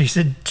 She's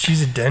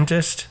a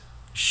dentist.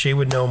 She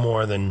would know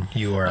more than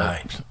you or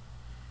I.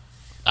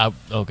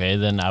 Okay,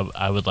 then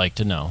I would like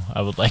to know.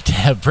 I would like to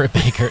have Britt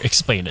Baker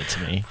explain it to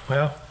me.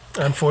 Well,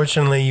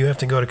 unfortunately, you have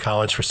to go to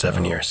college for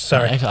 7 years.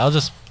 Sorry. I'll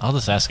just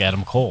ask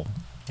Adam Cole.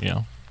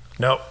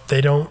 Nope, they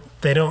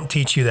don't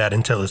teach you that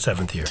until the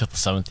 7th year. Until the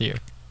 7th year.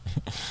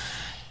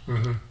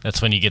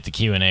 That's when you get the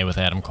Q&A with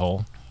Adam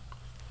Cole.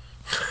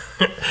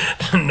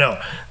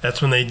 No,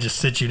 that's when they just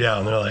sit you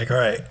down. They're like, all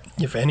right,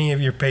 if any of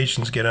your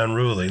patients get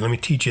unruly, let me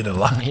teach you the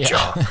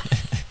lockjaw.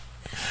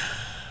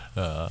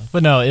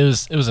 But no, it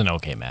was an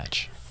okay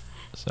match.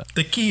 So.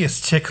 The key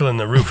is tickling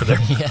the roof of their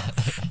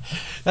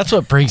That's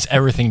what brings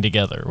everything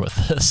together with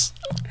this.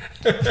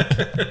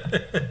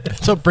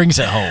 That's what brings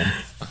it home.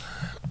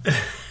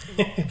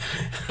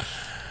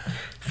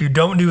 If you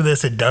don't do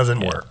this, it doesn't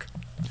work.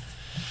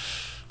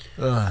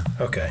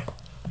 Okay.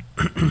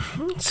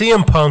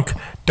 CM Punk,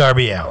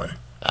 Darby Allin.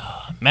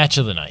 Match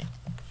of the night.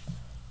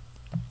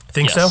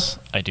 Think so?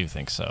 I do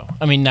think so.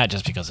 I mean, not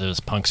just because it was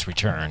Punk's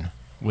return,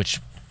 which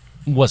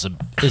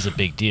is a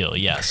big deal,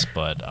 yes,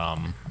 but...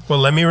 Well,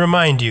 let me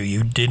remind you,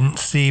 you didn't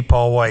see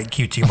Paul White,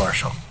 QT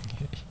Marshall.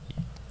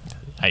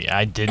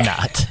 I did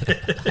not.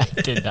 I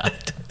did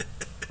not.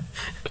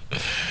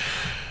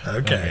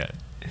 Okay.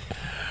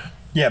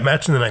 Yeah,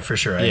 match of the night for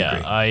sure. I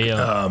agree.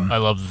 I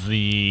love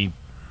the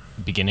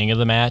beginning of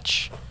the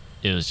match.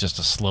 It was just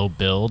a slow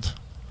build.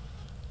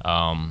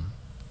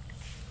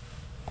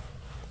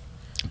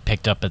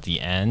 Picked up at the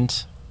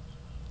end.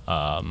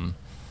 Like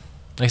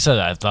I said,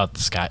 I thought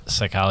the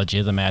psychology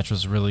of the match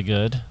was really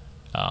good.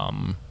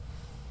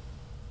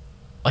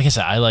 Like I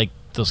said, I like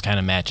those kind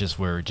of matches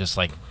where it just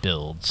like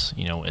builds,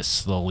 it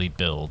slowly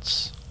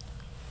builds,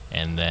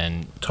 and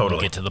then you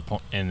get to the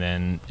point, and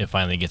then it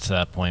finally gets to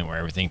that point where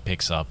everything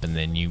picks up, and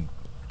then you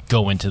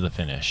go into the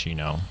finish. I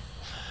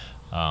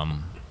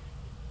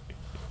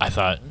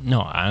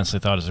honestly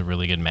thought it was a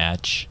really good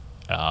match.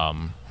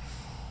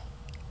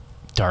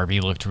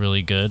 Darby looked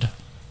really good,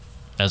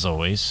 as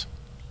always.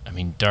 I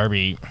mean,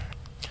 Darby's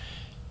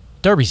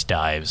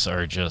dives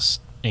are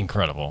just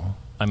incredible.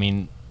 I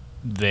mean,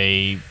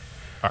 they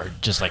are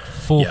just like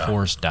full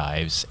force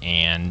dives,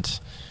 and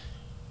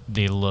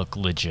they look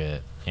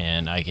legit,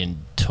 and I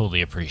can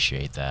totally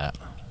appreciate that.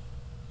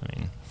 I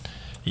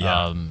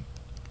mean,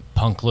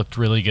 Punk looked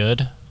really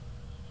good.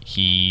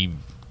 He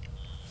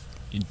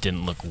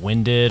didn't look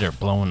winded or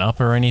blown up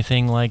or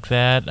anything like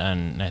that,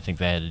 and I think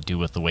that had to do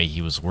with the way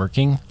he was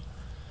working.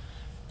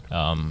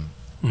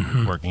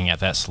 Working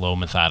at that slow,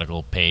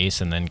 methodical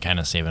pace, and then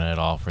kind of saving it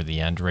all for the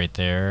end right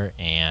there,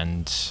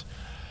 and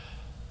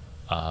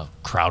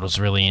crowd was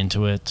really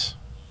into it,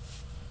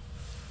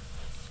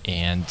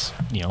 and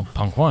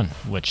Punk won,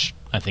 which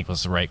I think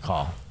was the right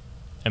call.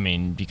 I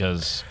mean,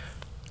 because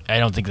I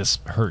don't think this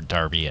hurt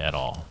Darby at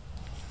all.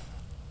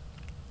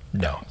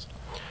 No,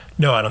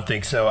 I don't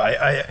think so.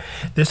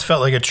 This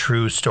felt like a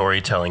true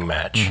storytelling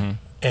match,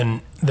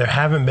 and there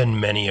haven't been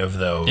many of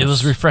those. It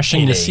was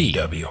refreshing to see.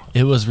 AEW.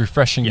 It was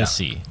refreshing to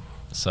see.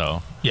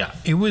 So yeah,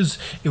 it was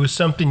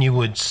something you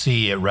would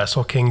see at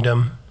Wrestle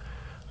Kingdom.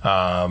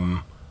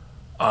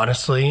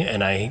 Honestly,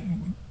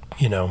 and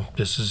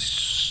this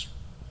is,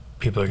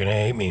 people are going to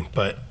hate me,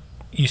 but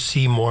you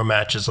see more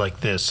matches like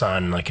this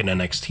on like an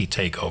NXT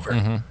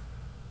TakeOver.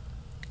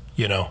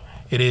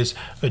 It is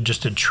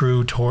just a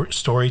true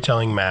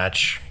storytelling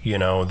match,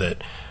 that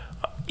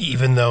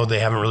even though they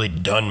haven't really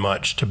done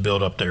much to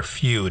build up their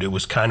feud, it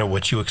was kind of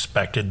what you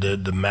expected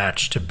the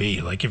match to be.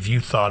 Like if you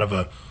thought of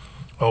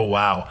oh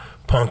wow,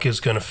 Punk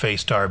is going to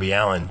face Darby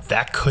Allin,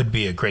 that could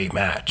be a great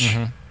match.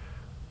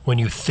 When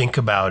you think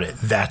about it,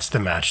 that's the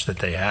match that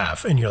they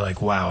have, and you're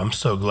like, "Wow, I'm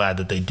so glad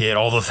that they did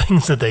all the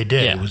things that they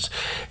did." Yeah.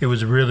 It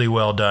was really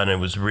well done. It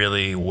was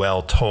really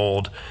well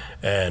told,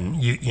 and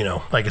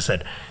like I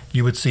said,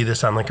 you would see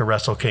this on like a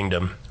Wrestle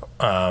Kingdom,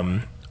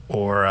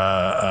 or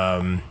I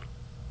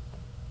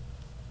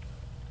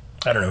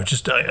don't know,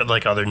 just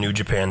like other New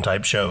Japan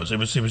type shows. It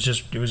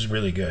was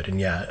really good, and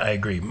yeah, I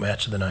agree.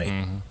 Match of the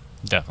night,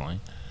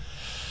 definitely.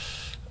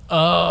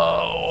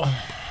 Oh,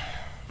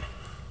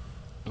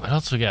 what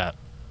else we got?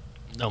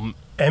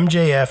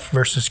 MJF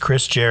versus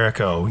Chris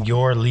Jericho,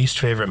 your least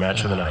favorite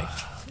match of the night.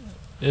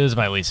 It was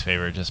my least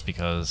favorite just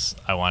because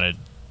I wanted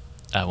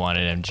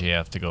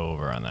MJF to go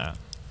over on that.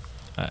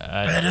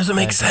 That doesn't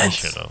make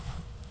sense.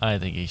 I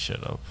think he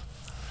should have.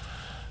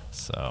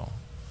 So.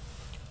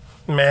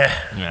 Meh.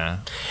 Yeah.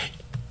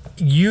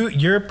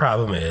 Your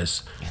problem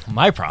is.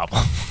 My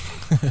problem.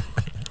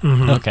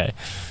 Okay.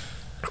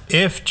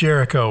 If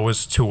Jericho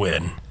was to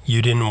win,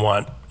 you didn't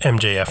want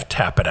MJF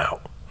tapping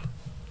out.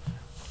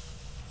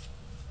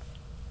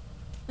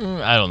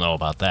 I don't know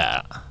about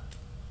that.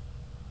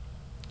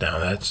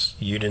 No,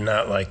 you did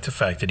not like the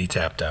fact that he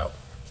tapped out.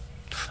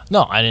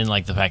 No, I didn't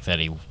like the fact that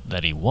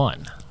he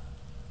won.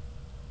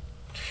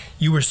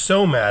 You were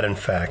so mad, in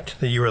fact,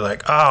 that you were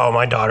like, "Oh,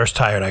 my daughter's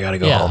tired. I gotta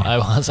go home." I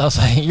was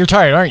like, "You're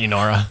tired, aren't you,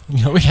 Nora?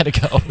 We gotta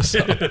go." So.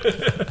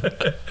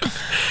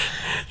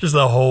 Just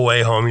the whole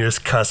way home, you're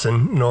just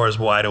cussing. Nora's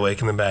wide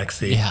awake in the back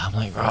seat. Yeah, I'm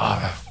like,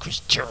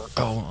 Chris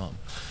Jericho.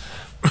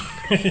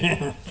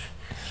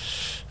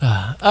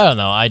 I don't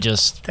know. I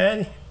just...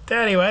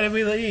 Daddy, why did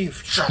we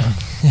leave?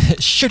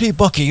 Shitty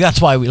booking.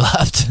 That's why we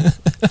left.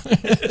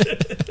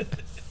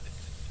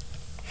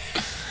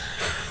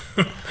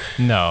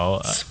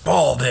 No.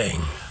 Spalding.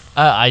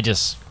 I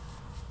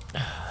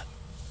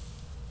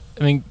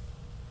mean,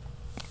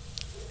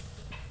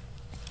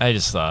 I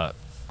just thought,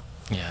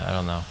 I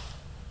don't know.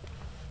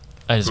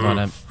 I just want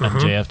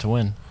MJF to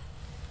win.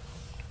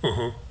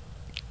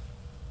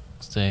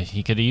 So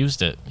he could have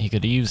used it. He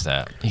could have used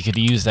that. He could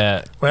have used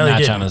that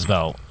notch on his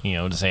belt,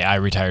 to say, I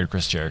retired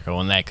Chris Jericho,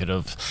 and that could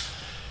have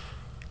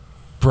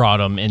brought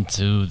him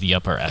into the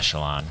upper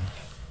echelon.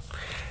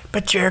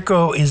 But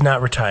Jericho is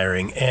not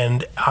retiring,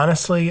 and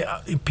honestly,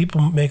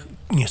 people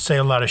say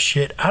a lot of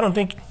shit. I don't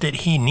think that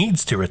he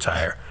needs to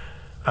retire.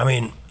 I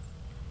mean,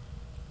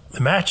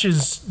 the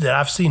matches that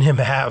I've seen him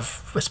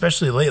have,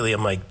 especially lately,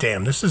 I'm like,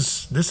 damn, this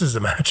is the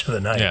match of the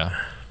night. Yeah.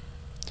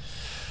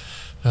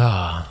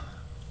 I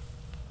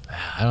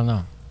don't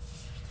know.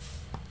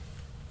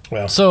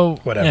 Well, so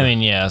whatever. I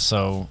mean, yeah.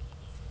 So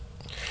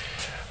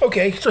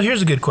okay, so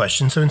here's a good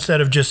question. So instead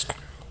of just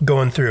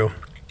going through,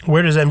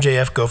 where does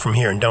MJF go from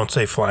here? And don't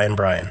say Flying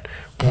Brian.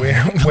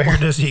 Where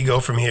does he go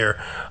from here?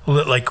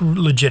 Like,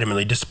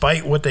 legitimately,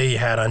 despite what they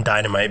had on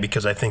Dynamite,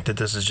 because I think that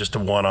this is just a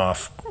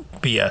one-off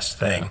BS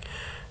thing,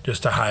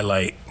 just to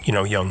highlight,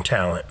 young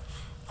talent.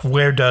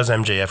 Where does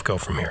MJF go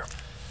from here?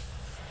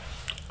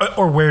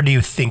 Or where do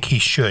you think he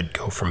should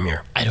go from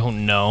here? I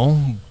don't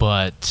know,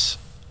 but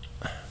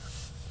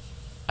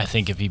I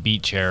think if he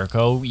beat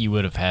Jericho, you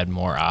would have had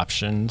more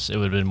options. It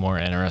would have been more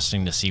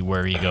interesting to see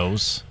where he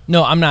goes.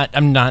 No, I'm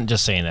not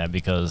just saying that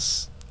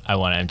because I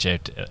want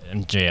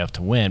MJF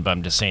to win, but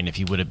I'm just saying if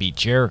he would have beat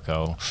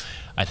Jericho,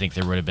 I think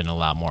there would have been a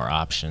lot more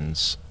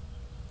options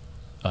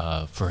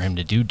for him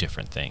to do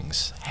different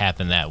things,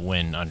 happen that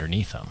win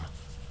underneath him,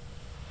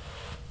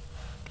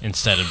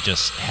 instead of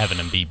just having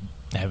him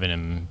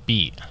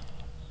beat,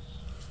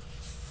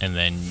 and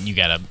then you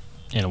gotta,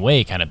 in a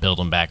way, kind of build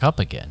him back up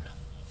again.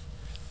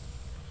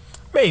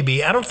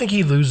 Maybe. I don't think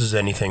he loses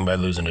anything by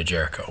losing to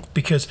Jericho,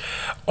 because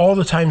all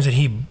the times that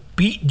he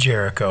beat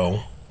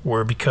Jericho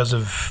were because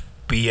of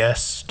BS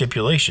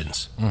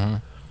stipulations. Mm-hmm.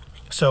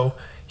 So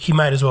he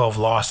might as well have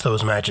lost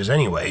those matches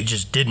anyway. He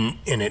just didn't,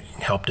 and it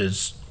helped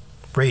his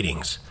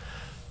ratings.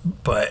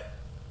 But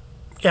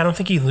yeah, I don't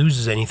think he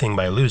loses anything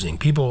by losing.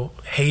 People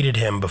hated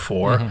him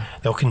before.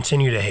 Mm-hmm. They'll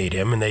continue to hate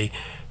him, and they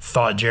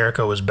thought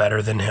Jericho was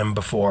better than him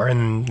before,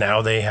 and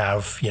now they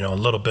have, a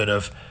little bit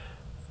of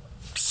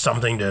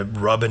something to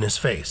rub in his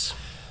face.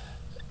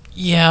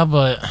 Yeah,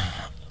 but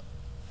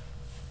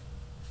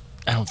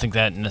I don't think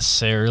that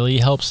necessarily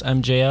helps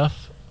MJF.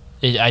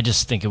 I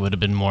just think it would have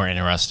been more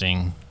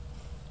interesting,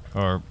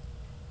 or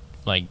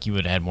like you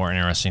would have had more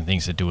interesting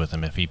things to do with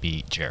him if he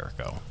beat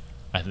Jericho.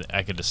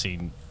 I could have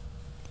seen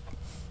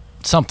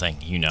something,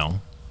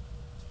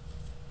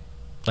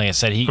 Like I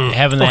said,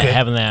 having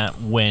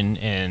that win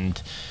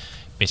and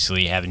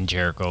basically having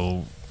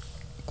Jericho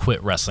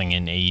quit wrestling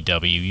in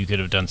AEW, you could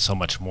have done so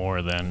much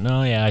more than,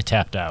 oh yeah, I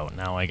tapped out.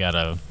 Now I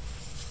gotta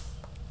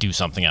do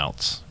something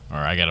else, or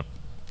I gotta,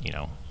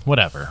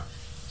 whatever.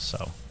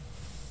 So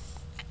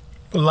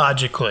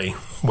logically,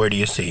 where do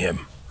you see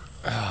him?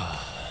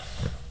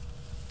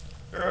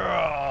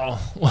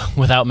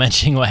 Without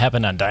mentioning what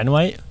happened on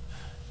Dynamite?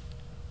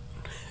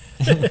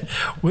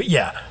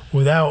 Yeah,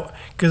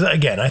 because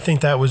again, I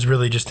think that was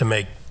really just to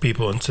make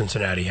people in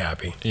Cincinnati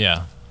happy.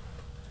 Yeah.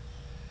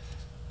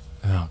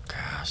 Oh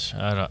gosh,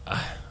 well,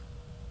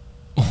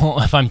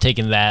 if I'm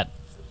taking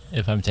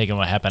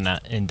what happened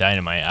in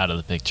Dynamite out of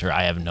the picture,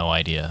 I have no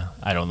idea.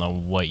 I don't know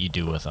what you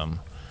do with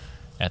him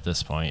at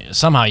this point.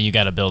 Somehow you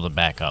got to build him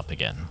back up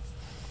again.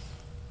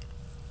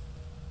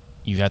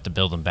 You got to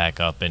build him back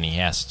up, and he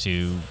has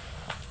to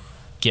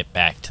get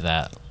back to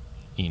that,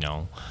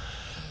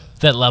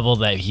 that level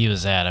that he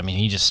was at. I mean,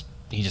 he just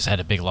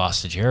had a big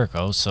loss to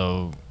Jericho,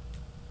 so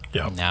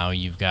now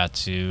you've got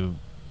some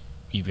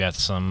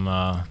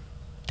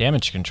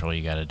damage control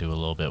you got to do a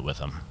little bit with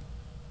him.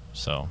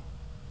 So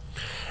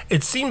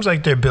it seems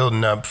like they're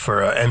building up for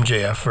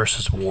MJF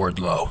versus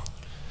Wardlow.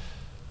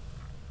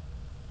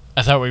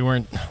 I thought we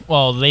weren't.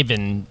 Well, they've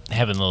been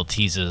having little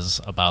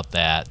teases about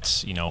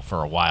that,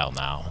 for a while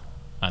now.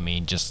 I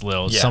mean, just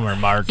little summer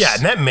marks. Yeah,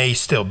 and that may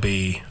still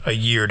be a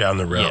year down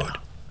the road.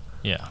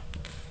 Yeah.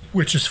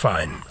 Which is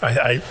fine.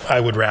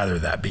 I would rather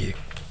that be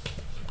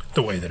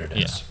the way that it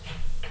is.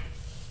 Yeah.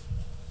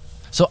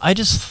 So I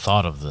just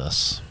thought of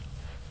this.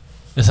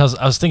 I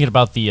was thinking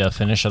about the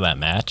finish of that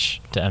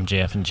match to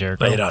MJF and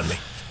Jericho. Lay it on me.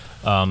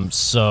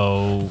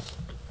 So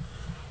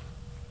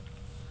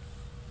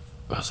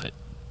what was it?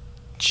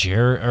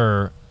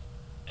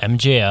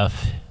 MJF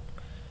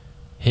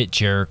hit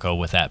Jericho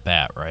with that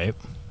bat, right?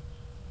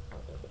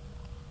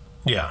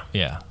 Yeah.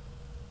 Yeah.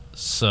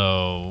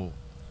 So,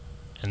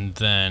 and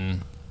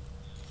then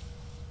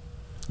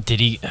did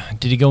he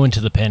go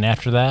into the pin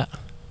after that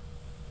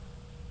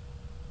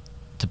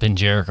to pin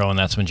Jericho, and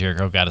that's when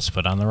Jericho got his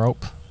foot on the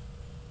rope?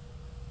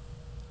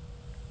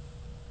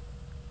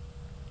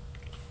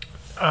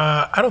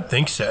 I don't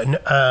think so.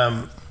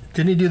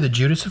 Didn't he do the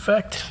Judas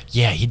effect?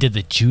 Yeah, he did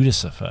the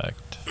Judas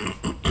effect.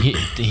 He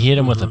hit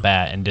him with a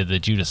bat and did the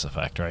Judas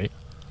effect, right?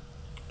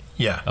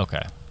 Yeah.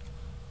 Okay.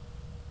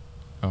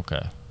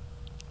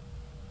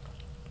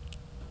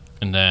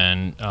 And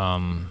then,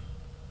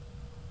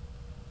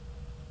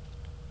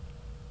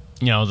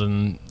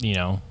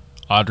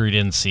 Audrey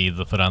didn't see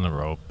the foot on the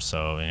rope,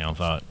 so,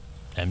 thought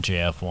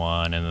MJF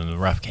won, and then the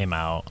ref came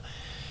out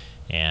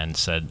and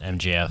said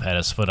MJF had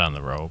his foot on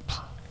the rope.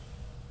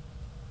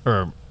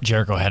 Or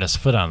Jericho had his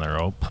foot on the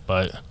rope,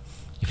 but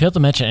you failed to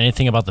mention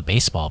anything about the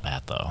baseball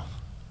bat, though.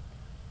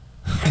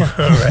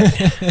 Right.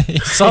 He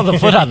saw the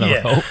foot on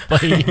the rope,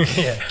 but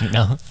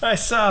I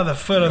saw the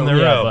foot on the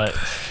rope.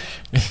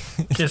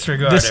 But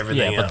disregard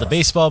everything else. But the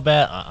baseball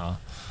bat,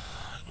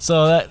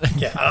 So that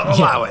I'll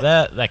allow it.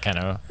 That kind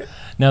of,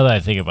 now that I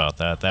think about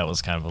that, that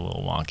was kind of a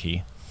little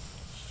wonky.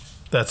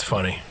 That's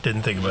funny.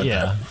 Didn't think about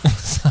that.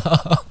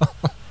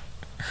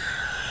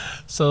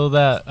 So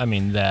that, I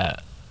mean,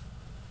 that,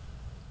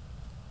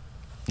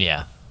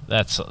 yeah,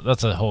 that's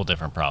a whole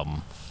different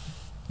problem,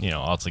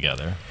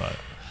 altogether. But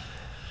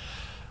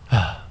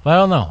I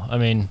don't know. I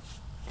mean,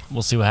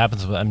 we'll see what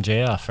happens with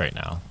MJF right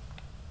now.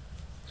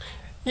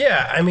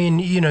 Yeah, I mean,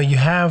 you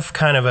have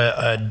kind of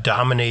a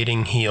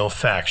dominating heel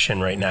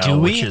faction right now,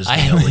 which is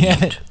the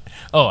Elite.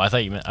 Oh, I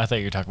thought you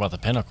were talking about the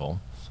Pinnacle.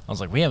 I was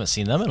like, we haven't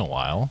seen them in a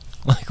while.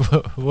 Like,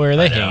 where are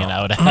they hanging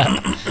out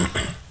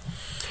at?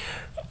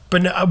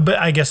 But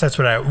I guess that's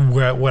what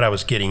I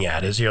was getting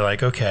at is you're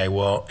like, okay,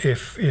 well,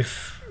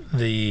 if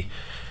the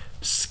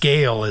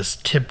scale is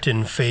tipped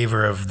in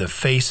favor of the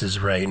faces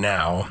right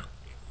now,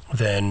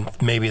 then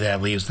maybe that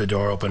leaves the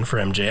door open for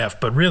MJF.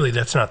 But really,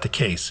 that's not the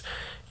case.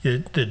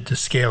 The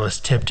scale is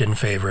tipped in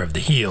favor of the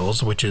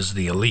heels, which is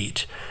the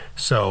Elite.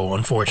 So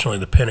unfortunately,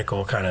 the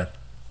Pinnacle kind of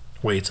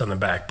waits on the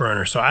back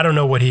burner. So I don't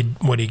know what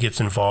he gets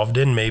involved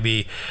in.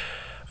 Maybe.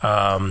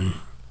 I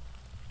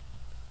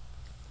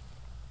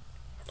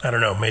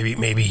don't know.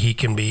 Maybe he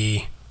can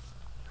be.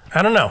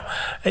 I don't know.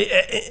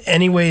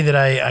 Any way that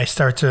I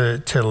start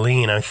to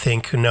lean, I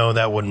think no,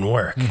 that wouldn't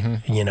work.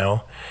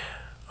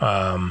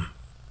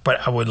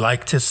 But I would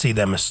like to see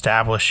them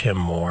establish him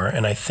more,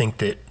 and I think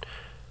that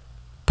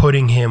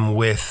putting him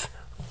with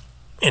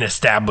an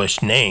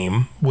established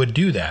name would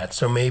do that.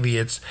 So maybe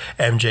it's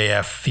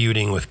MJF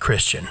feuding with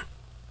Christian.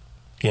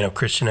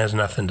 Christian has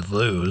nothing to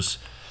lose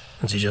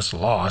since he just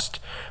lost,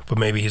 but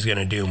maybe he's going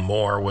to do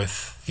more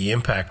with the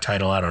Impact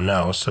title. I don't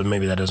know. So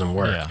maybe that doesn't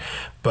work. Yeah.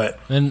 But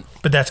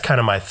that's kind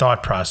of my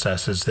thought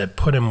process, is that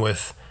put him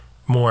with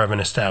more of an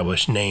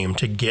established name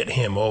to get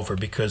him over,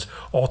 because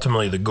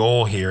ultimately the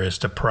goal here is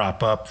to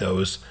prop up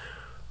those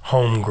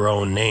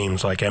homegrown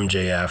names like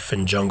MJF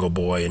and Jungle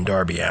Boy and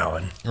Darby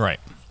Allin. Right.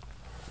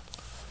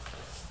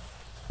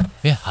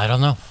 Yeah, I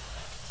don't know.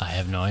 I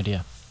have no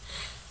idea.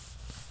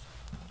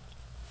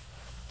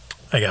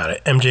 I got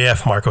it.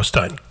 MJF, Marco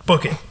Stunt.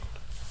 Book it.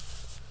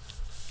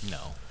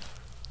 No.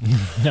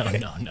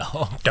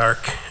 No.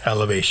 Dark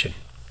Elevation.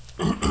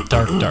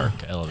 Dark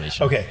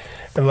Elevation. Okay.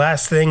 The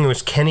last thing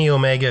was Kenny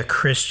Omega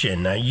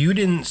Christian. Now, you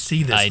didn't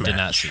see this match. I did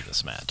not see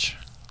this match.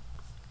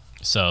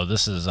 So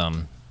this is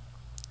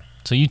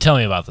so you tell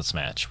me about this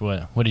match.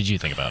 What did you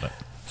think about it?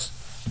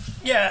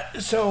 Yeah,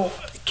 so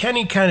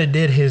Kenny kind of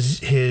did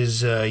his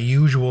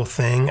usual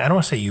thing. I don't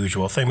want to say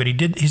usual thing, but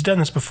he's done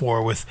this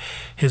before with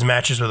his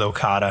matches with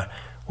Okada,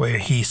 where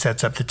he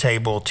sets up the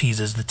table,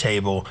 teases the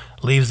table,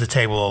 leaves the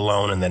table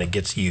alone, and then it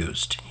gets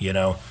used,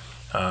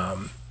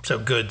 So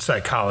good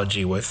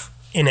psychology with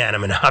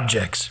inanimate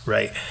objects,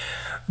 right?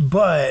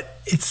 But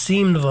it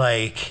seemed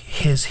like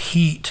his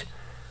heat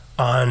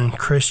on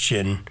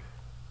Christian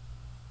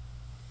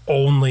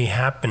only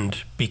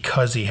happened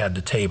because he had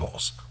the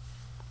tables.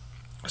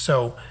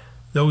 So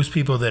those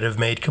people that have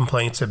made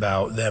complaints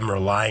about them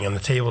relying on the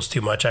tables too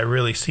much, I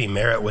really see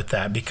merit with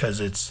that, because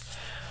it's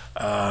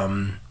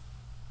had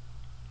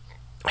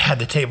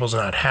the tables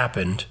not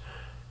happened,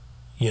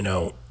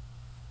 I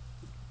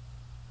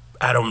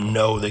don't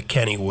know that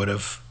Kenny would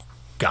have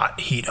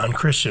got heat on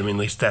Christian. I mean, at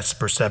least that's the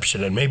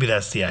perception, and maybe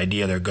that's the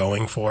idea they're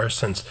going for,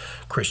 since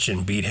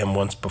Christian beat him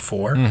once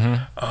before.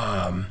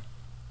 Mm-hmm.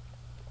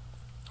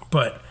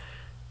 But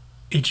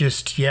it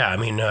just,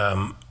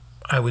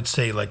 I would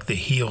say like the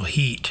heel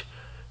heat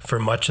for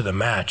much of the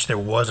match, there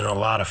wasn't a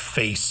lot of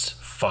face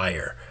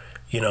fire.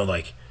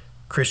 Like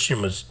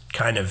Christian was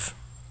kind of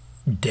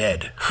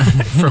dead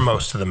for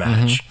most of the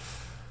match. Mm-hmm.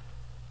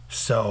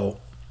 So,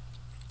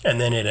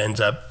 and then it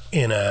ends up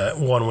in a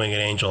one-winged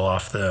angel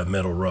off the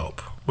middle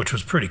rope, which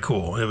was pretty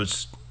cool. It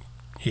was,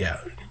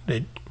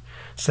 they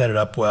set it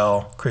up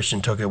well.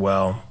 Christian took it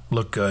well,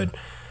 looked good.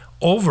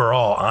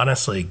 Overall,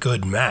 honestly,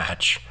 good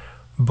match,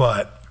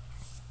 but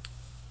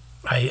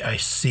I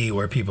see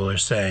where people are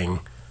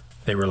saying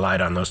they relied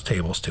on those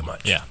tables too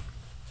much. Yeah.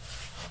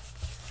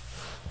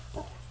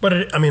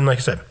 But, like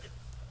I said,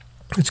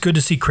 it's good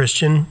to see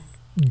Christian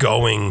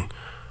going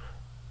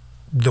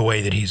the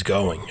way that he's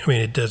going.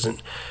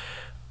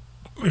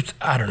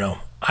 I don't know.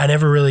 I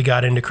never really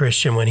got into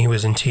Christian when he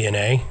was in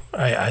TNA.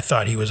 I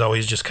thought he was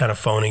always just kind of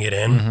phoning it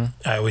in. Mm-hmm.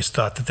 I always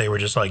thought that they were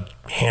just like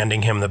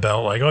handing him the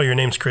belt, like, oh, your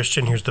name's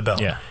Christian, here's the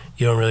belt. Yeah.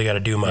 You don't really got to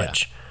do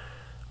much. Yeah.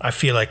 I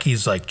feel like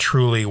he's like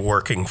truly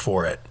working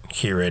for it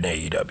here in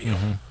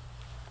AEW.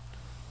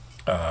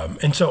 Mm-hmm.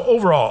 And so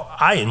overall,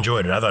 I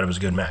enjoyed it. I thought it was a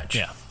good match.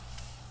 Yeah.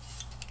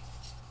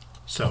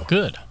 So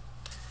good.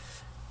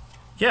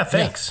 Yeah,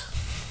 thanks.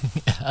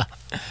 Yeah.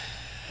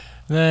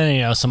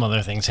 Then, some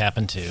other things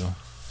happened too.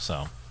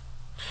 So.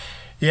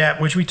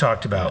 Yeah, which we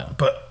talked about. Yeah.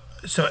 But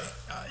so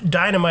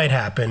Dynamite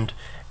happened,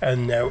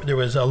 and there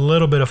was a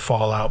little bit of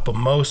fallout, but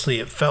mostly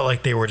it felt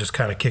like they were just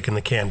kind of kicking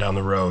the can down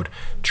the road,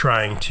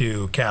 trying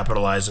to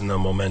capitalize on the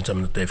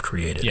momentum that they've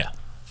created. Yeah.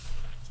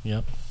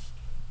 Yep.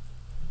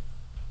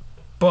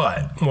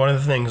 But one of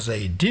the things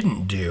they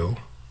didn't do,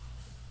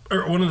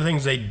 or one of the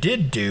things they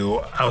did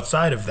do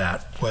outside of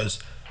that, was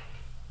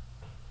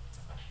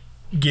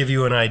give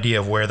you an idea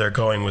of where they're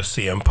going with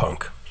CM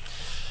Punk.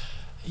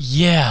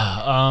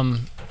 Yeah.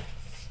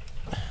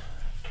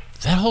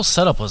 That whole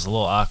setup was a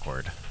little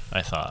awkward,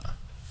 I thought.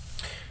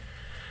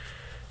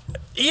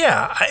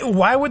 Yeah.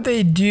 Why would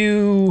they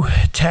do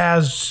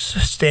Taz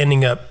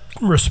standing up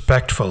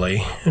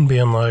respectfully and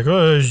being like,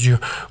 oh,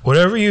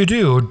 whatever you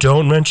do,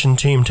 don't mention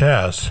Team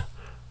Taz?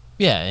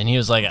 Yeah, and he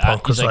was like...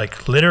 Punk was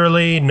like,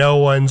 literally no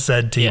one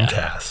said Team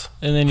Taz.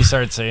 And then he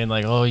started saying,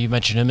 like, oh, you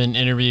mentioned him in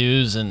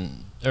interviews,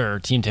 or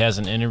Team Taz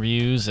in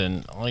interviews,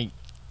 and, like,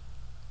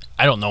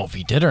 I don't know if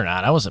he did or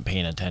not. I wasn't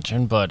paying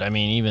attention, but, I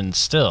mean, even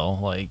still,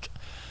 like,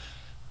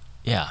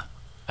 yeah.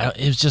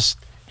 It was just...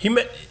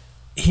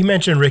 He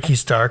mentioned Ricky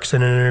Starks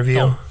in an interview.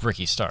 Oh,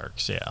 Ricky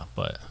Starks, yeah,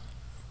 but...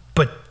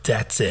 But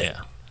that's it.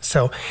 Yeah.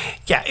 So,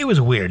 yeah, it was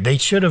weird. They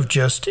should have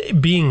just,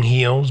 being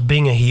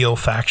a heel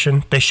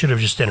faction, they should have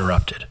just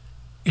interrupted.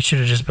 It should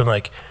have just been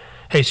like,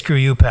 hey, screw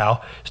you,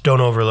 pal.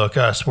 Don't overlook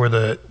us. We're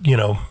the,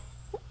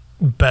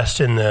 best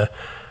in the...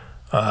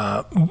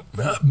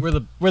 we're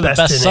the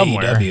best in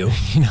somewhere,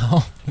 AEW. You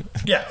know?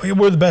 Yeah,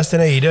 we're the best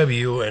in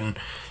AEW, and,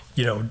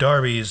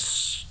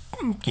 Darby's,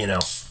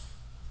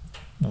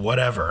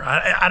 whatever.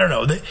 I don't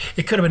know.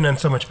 It could have been done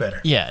so much better.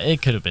 Yeah,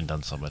 it could have been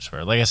done so much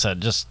better. Like I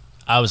said,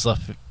 I was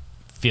left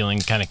feeling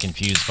kind of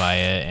confused by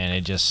it, and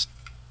it just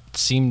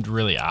seemed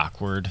really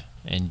awkward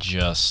and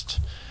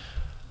just,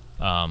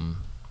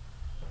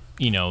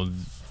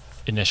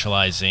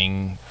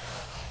 initializing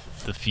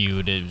the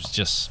feud. It was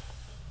just,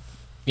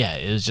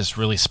 it was just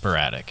really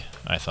sporadic,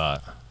 I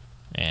thought.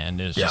 And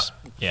it was just,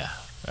 I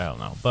don't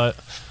know. But,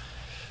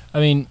 I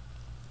mean,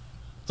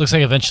 looks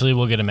like eventually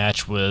we'll get a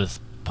match with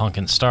Punk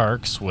and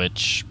Starks,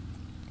 which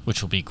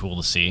will be cool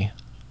to see.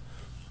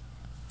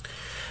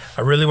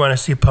 I really want to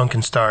see Punk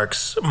and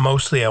Starks.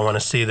 Mostly I want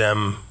to see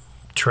them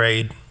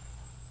trade,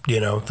 the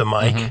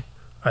mic. Mm-hmm.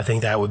 I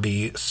think that would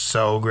be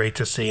so great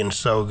to see and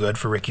so good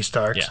for Ricky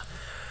Starks.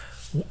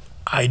 Yeah.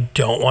 I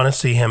don't want to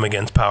see him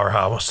against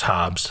Powerhouse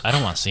Hobbs. I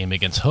don't want to see him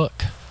against Hook.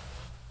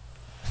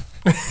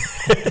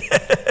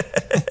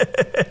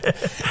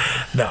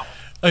 No.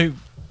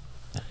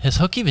 Has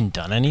Hook even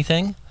done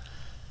anything?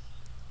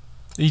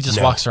 He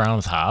just walks around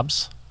with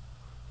Hobbs?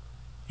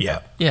 Yeah.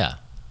 Yeah.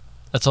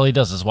 That's all he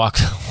does is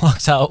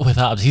walks out with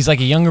Hobbs. He's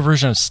like a younger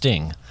version of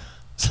Sting.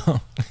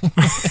 So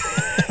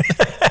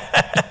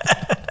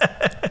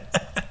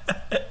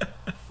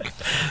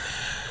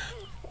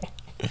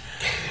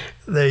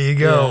there you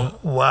go.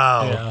 Yeah.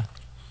 Wow. Yeah.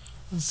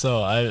 So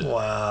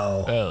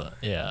Wow.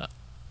 Yeah.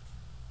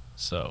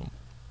 So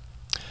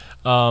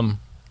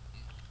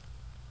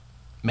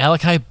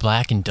Malachi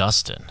Black and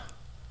Dustin.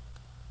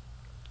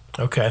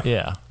 Okay.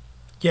 Yeah.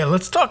 Yeah,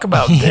 let's talk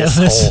about this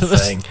whole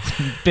thing.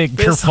 Big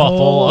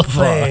kerfuffle of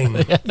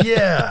thing.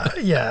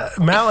 Yeah.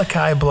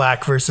 Malachi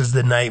Black versus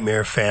the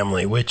Nightmare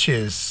Family, which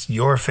is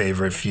your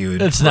favorite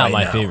feud. It's not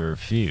my favorite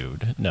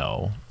feud.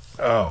 No.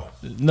 Oh.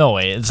 No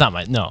way. It's not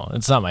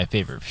my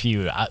favorite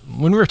feud.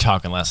 When we were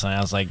talking last night, I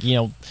was like,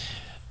 the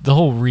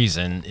whole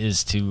reason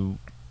he's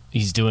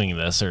doing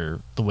this,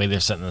 or the way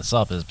they're setting this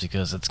up, is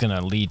because it's going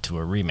to lead to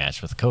a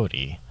rematch with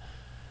Cody.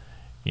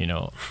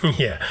 Yeah.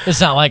 It's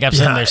not like I'm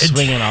sitting there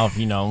swinging off,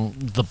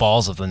 the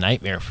balls of the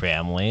Nightmare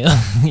Family,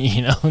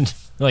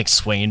 like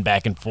swaying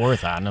back and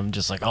forth on them,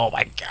 just like, oh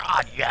my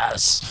God,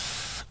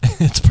 yes,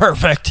 it's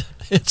perfect.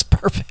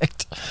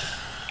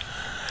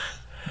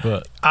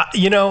 But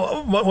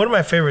one of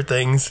my favorite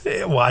things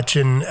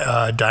watching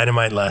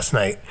Dynamite last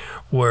night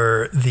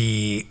were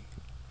the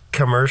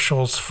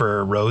commercials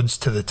for Roads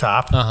to the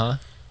Top. Uh-huh.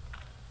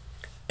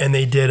 And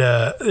they did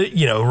a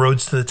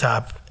Roads to the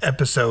Top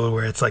episode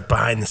where it's like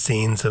behind the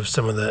scenes of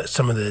some of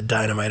the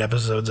Dynamite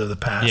episodes of the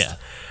past. Yeah.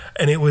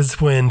 And it was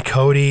when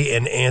Cody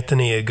and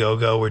Anthony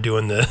Ogogo were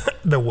doing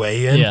the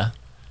weigh-in. Yeah.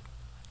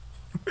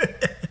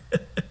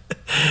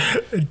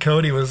 And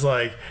Cody was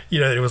like,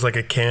 it was like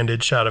a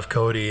candid shot of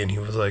Cody, and he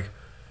was like,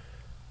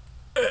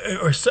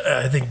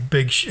 I think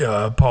Big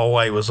Paul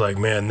White was like,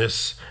 man,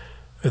 this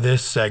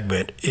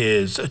segment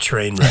is a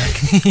train wreck.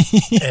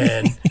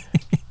 And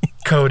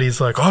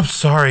Cody's like, I'm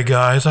sorry,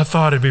 guys. I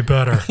thought it'd be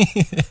better.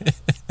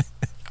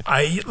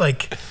 I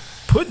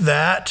put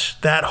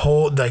that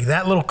whole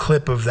that little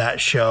clip of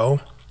that show.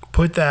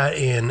 Put that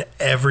in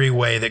every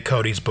way that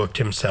Cody's booked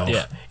himself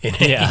in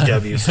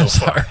AEW so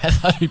far. I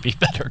thought it'd be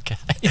better,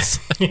 guys,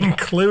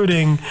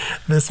 including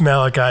this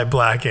Malachi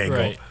Black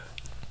angle.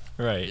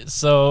 Right.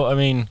 So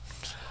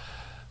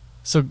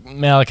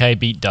Malachi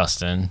beat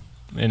Dustin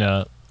in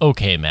a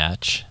okay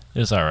match. It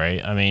was all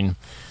right. I mean,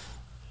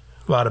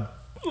 a lot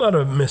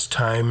of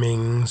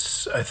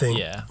mistimings, I think.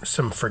 Yeah.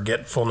 Some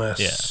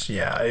forgetfulness.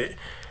 Yeah.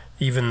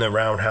 Even the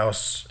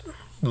roundhouse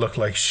looked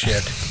like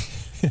shit.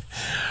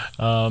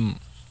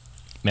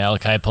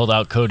 Malachi pulled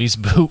out Cody's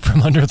boot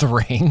from under the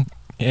ring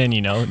and,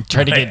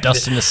 tried to get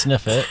Dustin to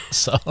sniff it.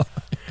 So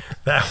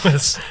that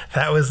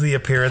was the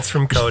appearance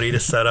from Cody to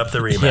set up the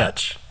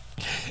rematch.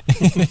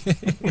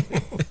 Yeah.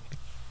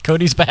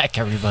 Cody's back,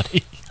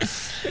 everybody.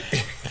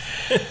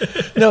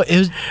 No, it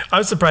was.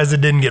 I'm surprised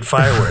it didn't get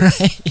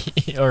fireworks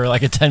or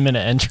like a 10-minute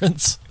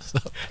entrance. So.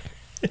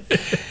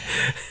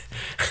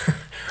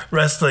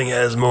 Wrestling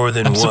has more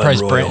than one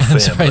royal family. I'm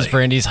surprised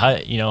Brandy's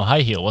high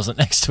heel wasn't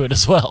next to it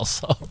as well.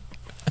 So.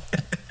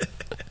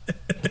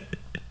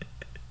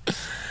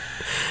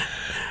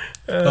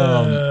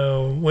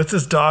 What's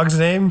this dog's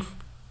name?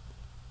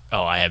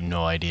 Oh, I have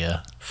no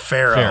idea.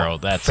 Pharaoh.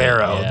 That's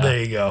Pharaoh. It, yeah. There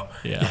you go.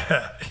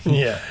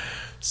 Yeah.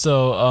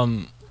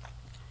 So,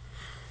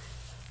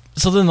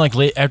 so then, like,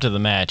 after the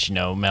match,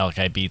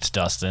 Malachi beats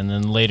Dustin,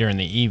 and later in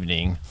the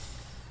evening,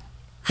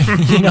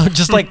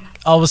 just like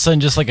all of a sudden,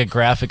 just like a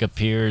graphic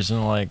appears,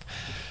 and like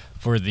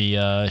for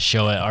the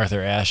show at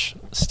Arthur Ashe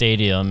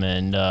Stadium,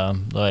 and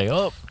like,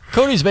 oh,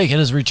 Cody's making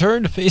his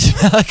return to face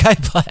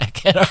Malachi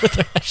Black at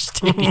Arthur Ashe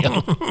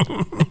Stadium.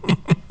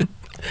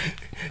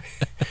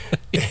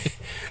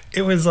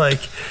 It was like.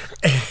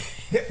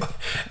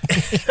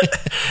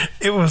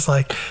 It was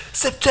like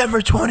September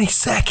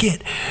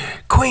 22nd,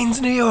 Queens,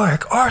 New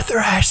York, Arthur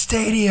Ashe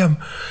Stadium,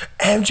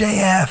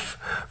 MJF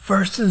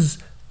versus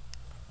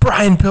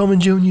Brian Pillman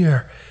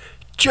Jr.,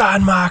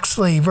 John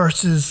Moxley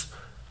versus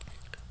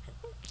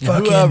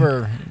fucking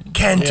whoever.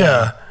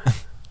 Kenta,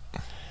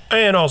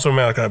 and also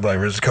Malachi Black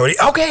versus Cody.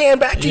 Okay, and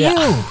back to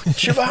you,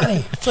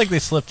 Schiavone. It's like they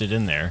slipped it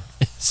in there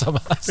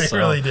somehow. They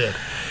really did.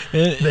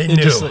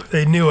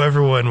 They knew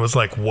everyone was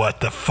like, what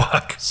the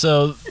fuck?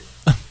 So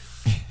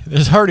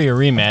there's already a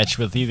rematch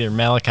with either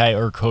Malachi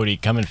or Cody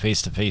coming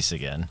face to face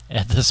again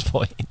at this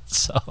point.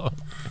 So,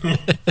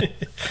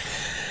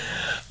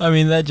 I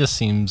mean, that just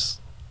seems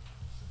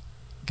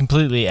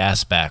completely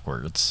ass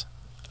backwards,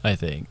 I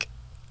think.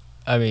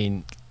 I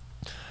mean,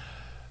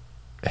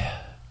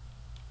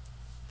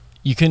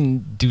 you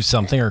can do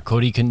something, or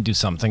Cody can do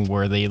something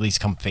where they at least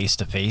come face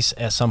to face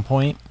at some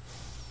point.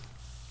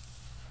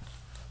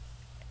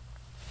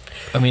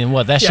 I mean,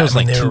 what? That show's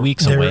like 2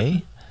 weeks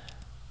away?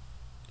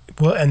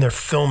 Well, and they're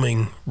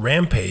filming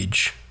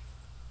Rampage,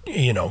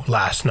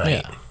 last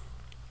night.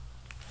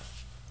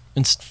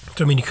 Yeah. So,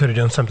 I mean, you could have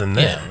done something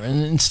there. Yeah,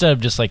 and instead of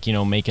just like,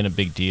 making a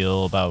big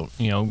deal about,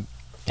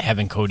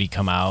 having Cody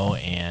come out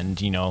and,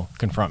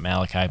 confront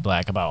Malachi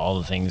Black about all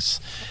the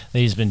things that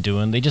he's been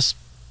doing, they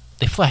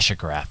flash a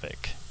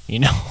graphic,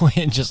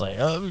 and just like,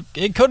 oh,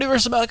 Cody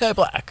versus Malachi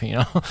Black,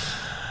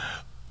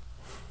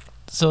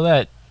 So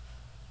that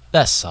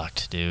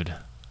sucked, dude.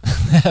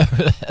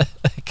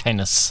 That kind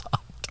of sucked.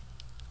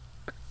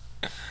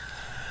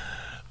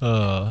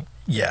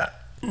 Yeah,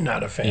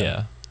 not a fan.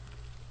 Yeah.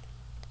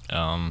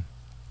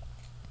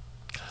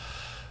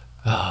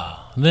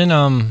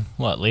 Then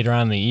later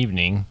on in the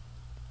evening,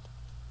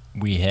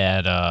 we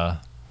had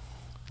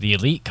the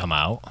Elite come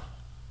out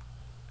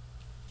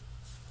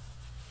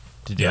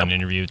to do an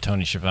interview with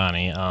Tony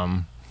Schiavone.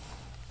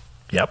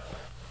 Yep.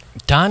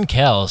 Don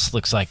Callis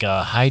looks like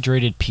a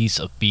hydrated piece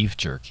of beef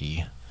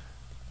jerky.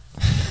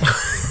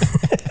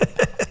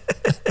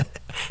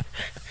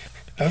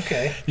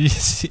 Okay. You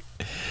see,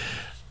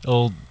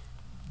 old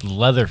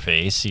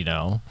Leatherface,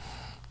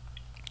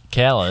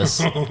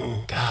 Callis.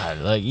 God,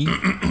 like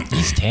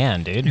he's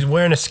tan, dude. He's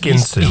wearing a skin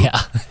suit.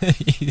 Yeah.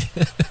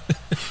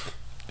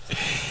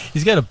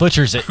 He's got a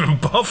butcher's it.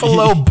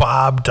 Buffalo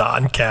Bob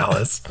Don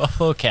Callis.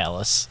 Buffalo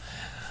Callis.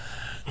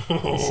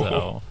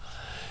 So,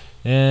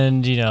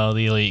 and the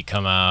Elite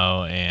come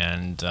out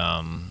and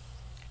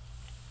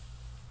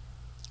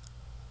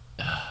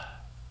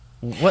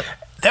what?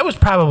 That was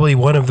probably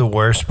one of the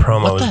worst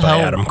promos by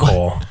Adam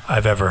Cole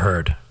I've ever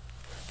heard.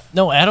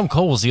 No, Adam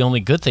Cole was the only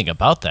good thing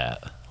about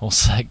that.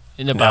 That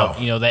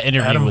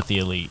interview with the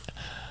Elite,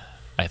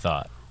 I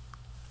thought.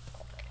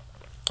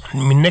 I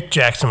mean, Nick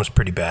Jackson was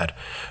pretty bad,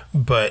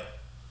 but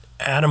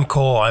Adam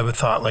Cole, I would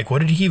thought, like, what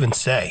did he even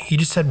say? He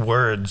just said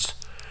words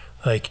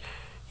like,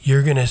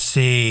 "You're gonna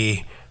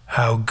see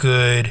how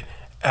good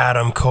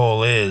Adam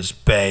Cole is,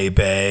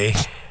 baby,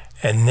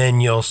 and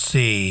then you'll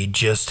see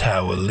just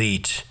how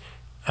elite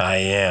I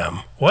am."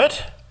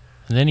 What?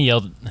 And then he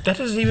yelled. That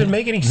doesn't even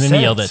make any sense. Then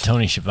he yelled at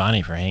Tony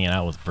Schiavone for hanging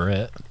out with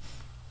Britt.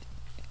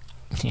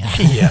 Yeah.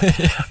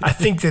 I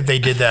think that they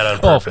did that on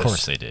purpose. Oh, of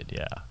course they did.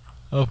 Yeah.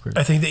 Of course.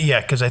 I think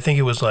that because I think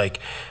it was like,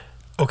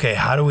 okay,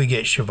 how do we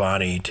get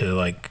Schiavone to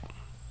like,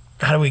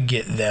 how do we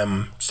get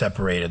them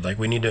separated? Like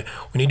we need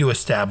to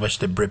establish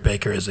that Britt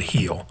Baker is a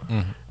heel,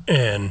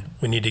 and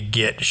we need to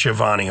get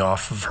Schiavone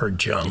off of her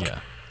junk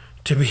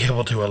to be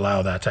able to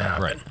allow that to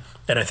happen. Right.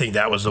 And I think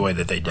that was the way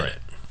that they did it.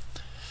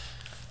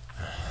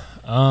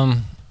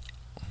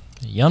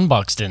 Young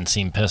Bucks didn't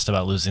seem pissed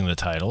about losing the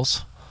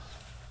titles.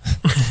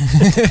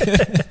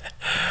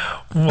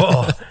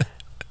 Well,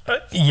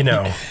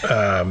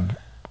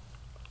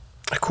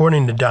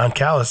 according to Don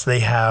Callis, they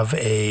have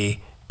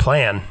a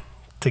plan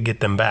to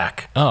get them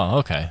back. Oh,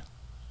 okay.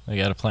 They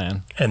got a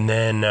plan. And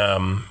then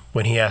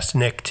when he asked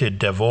Nick to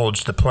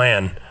divulge the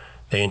plan,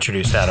 they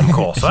introduced Adam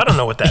Cole. So I don't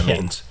know what that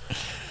means.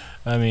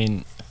 I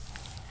mean,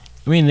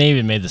 they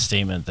even made the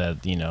statement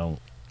that, the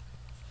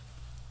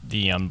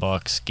Young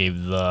Bucks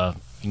gave the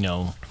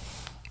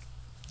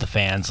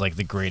fans like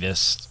the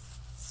greatest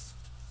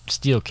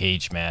steel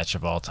cage match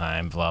of all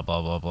time, blah,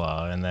 blah, blah,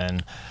 blah. And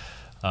then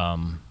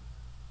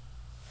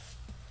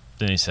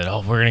he said,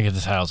 oh, we're going to get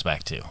the titles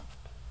back too.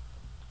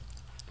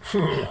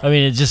 I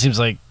mean, it just seems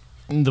like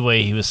the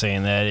way he was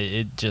saying that,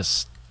 it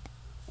just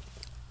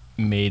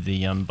made the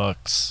Young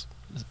Bucks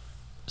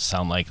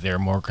sound like they're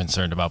more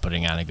concerned about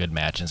putting on a good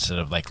match instead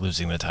of like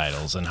losing the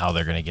titles and how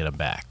they're going to get them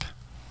back.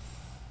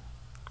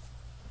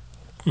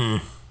 Yeah.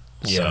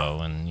 So,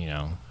 and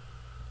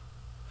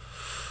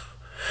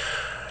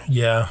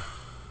yeah,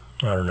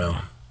 I don't know.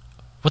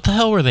 What the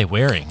hell were they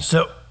wearing?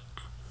 So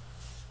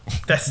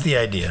that's the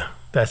idea.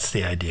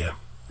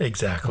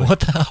 Exactly. What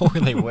the hell were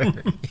they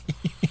wearing?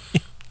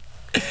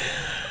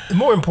 The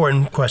more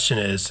important question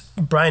is,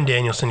 Bryan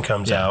Danielson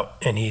comes out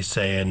and he's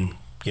saying,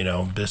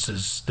 this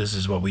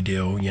is what we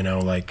do.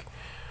 Like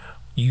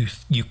you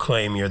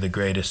claim you're the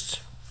greatest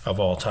of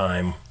all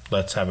time.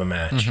 Let's have a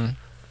match. Mm-hmm.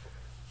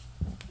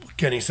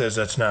 Kenny says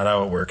that's not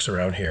how it works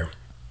around here,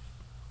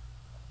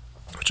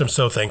 which I'm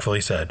so thankful he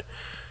said.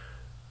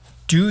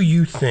 Do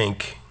you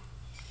think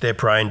that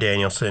Bryan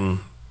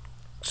Danielson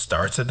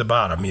starts at the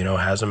bottom,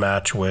 has a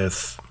match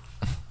with,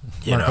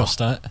 Marco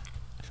Stunt?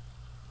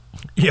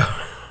 Yeah.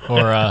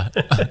 Or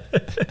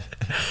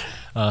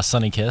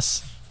Sonny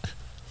Kiss?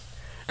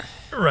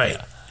 Right.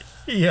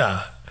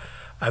 Yeah.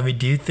 I mean,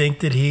 do you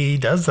think that he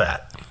does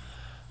that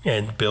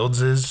and builds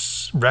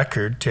his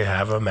record to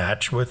have a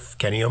match with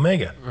Kenny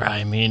Omega?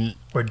 I mean...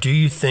 Or do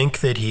you think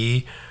that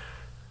he,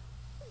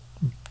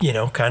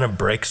 kind of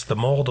breaks the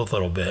mold a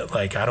little bit?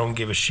 Like, I don't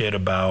give a shit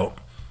about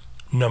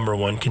number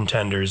one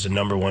contenders and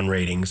number one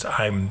ratings.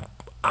 I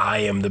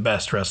am the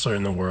best wrestler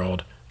in the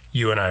world.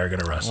 You and I are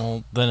going to wrestle.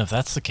 Well, then if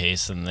that's the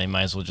case, then they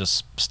might as well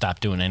just stop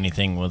doing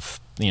anything with,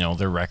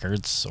 their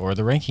records or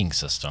the ranking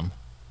system.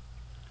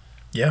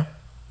 Yeah.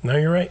 No,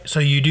 you're right. So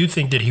you do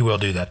think that he will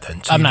do that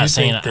then? So I'm not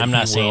saying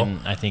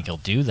I think he'll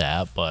do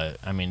that, but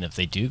I mean, if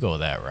they do go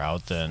that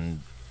route,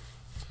 then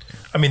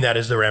I mean, that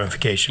is the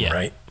ramification,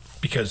 right?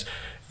 Because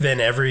then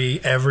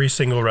every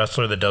single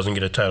wrestler that doesn't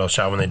get a title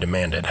shot when they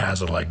demand it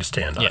has a leg to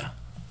stand on. Yeah.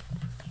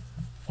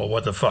 Well,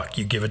 what the fuck?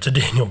 You give it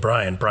to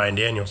Bryan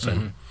Danielson.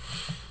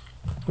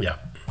 Mm-hmm. Yeah.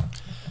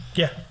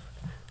 Yeah.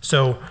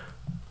 So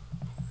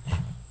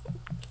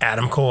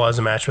Adam Cole has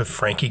a match with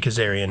Frankie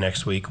Kazarian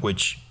next week,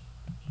 which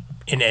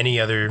in any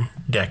other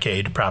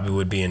decade probably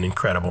would be an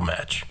incredible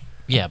match.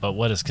 Yeah, but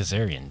what has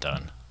Kazarian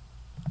done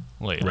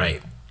lately?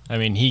 Right. I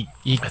mean,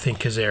 I think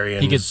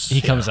Kazarian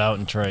he comes out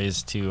and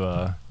tries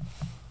to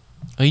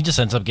he just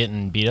ends up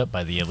getting beat up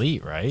by the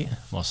Elite, right?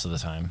 Most of the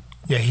time.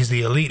 Yeah, he's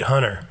the Elite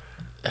Hunter.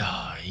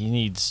 He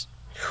needs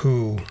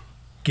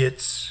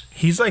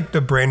he's like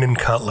the Brandon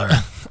Cutler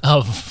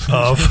of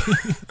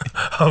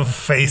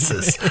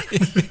faces.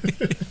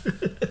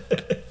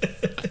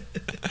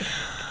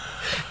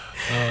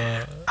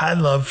 I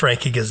love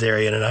Frankie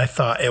Kazarian, and I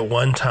thought at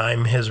one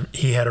time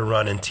he had a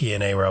run in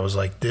TNA where I was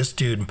like, this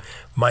dude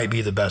might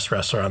be the best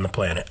wrestler on the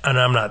planet. And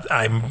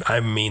I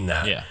mean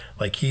that. Yeah.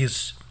 Like,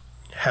 he's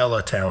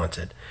hella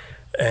talented.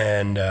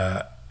 And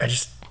I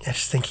just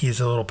think he's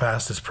a little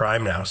past his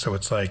prime now. So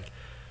it's like,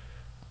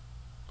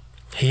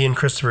 he and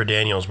Christopher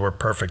Daniels were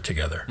perfect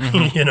together.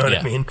 Mm-hmm. You know what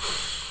I mean?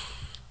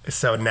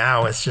 So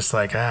now it's just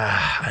like,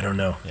 I don't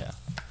know. Yeah.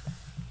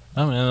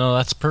 I mean, no,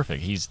 that's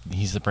perfect. He's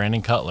the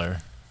Brandon Cutler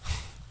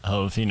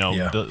of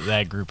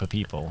that group of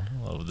people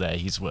that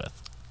he's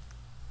with.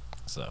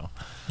 So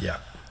yeah,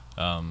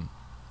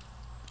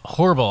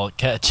 horrible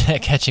at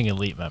catching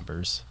Elite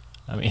members.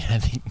 I mean, I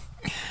think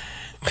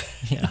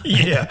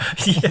yeah.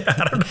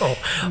 I don't know.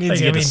 He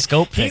needs to get a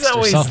scope fixed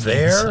or something.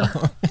 There.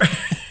 So.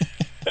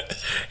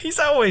 He's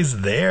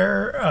always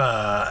there.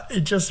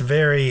 Just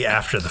very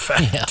after the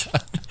fact. Yeah.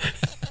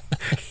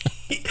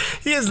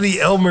 He is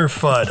the Elmer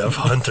Fudd of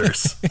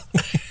hunters.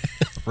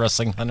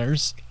 Wrestling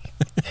hunters.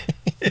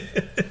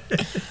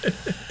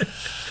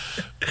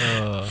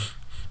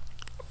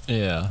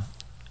 Yeah.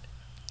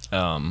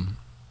 I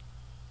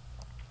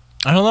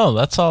don't know.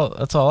 That's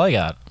all I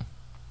got.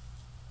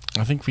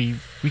 I think we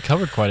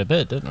covered quite a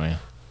bit, didn't we?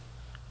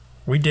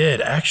 We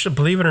did. Actually,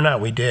 believe it or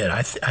not, we did.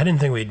 I didn't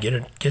think we'd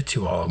get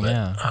to all of it.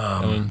 Yeah.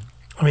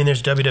 I mean,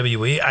 there's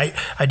WWE.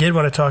 I did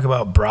want to talk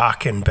about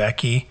Brock and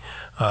Becky.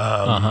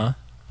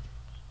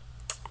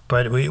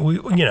 But we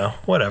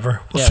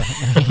whatever.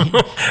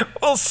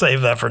 We'll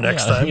save that for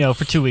next time.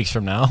 For 2 weeks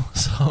from now.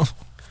 So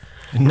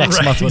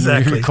next month when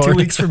we record. 2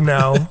 weeks from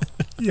now.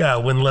 Yeah,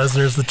 when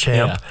Lesnar's the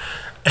champ.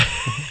 Yeah.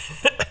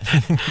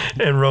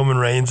 And Roman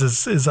Reigns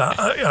is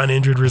on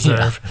injured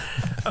reserve.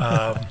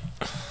 Yeah.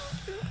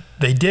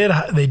 They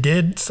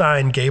did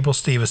sign Gable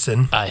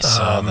Steveson. I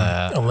saw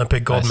that.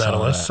 Olympic gold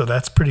medalist, so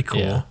that's pretty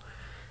cool. Yeah.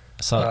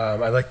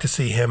 I'd like to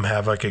see him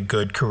have like a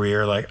good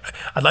career. Like,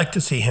 I'd like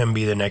to see him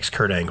be the next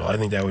Kurt Angle. I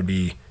think that would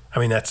be. I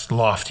mean, that's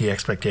lofty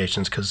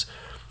expectations because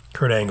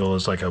Kurt Angle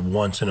is like a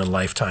once in a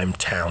lifetime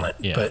talent.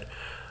 Yeah. But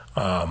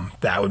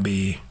that would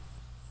be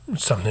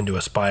something to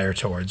aspire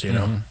towards, you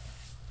know?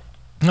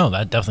 No,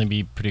 that'd definitely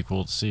be pretty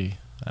cool to see.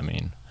 I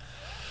mean,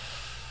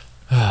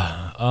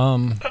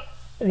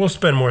 we'll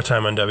spend more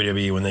time on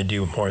WWE when they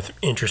do more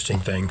interesting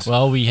things.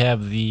 Well, we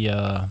have the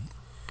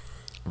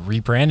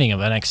rebranding of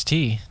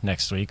NXT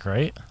next week,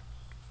 right?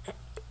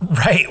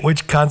 Right,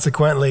 which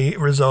consequently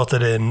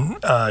resulted in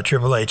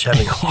Triple H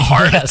having a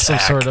heart attack. Some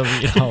sort of,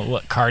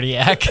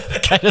 cardiac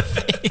kind of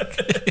thing.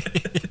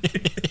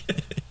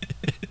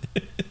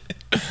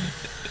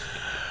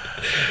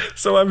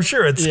 So I'm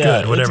sure it's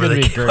good, whatever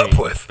they came up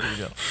with.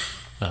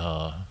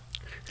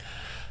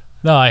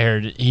 No, I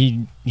heard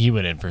he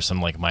went in for some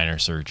minor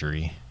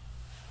surgery,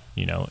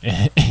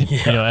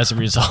 as a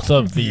result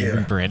of the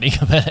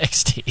rebranding of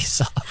NXT.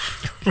 So.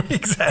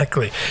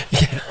 Exactly.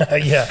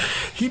 Yeah.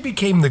 He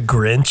became the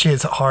Grinch.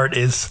 His heart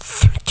is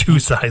 2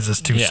 sizes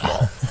too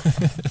small.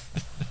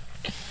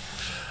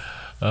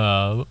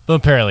 But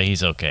apparently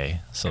he's okay,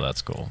 so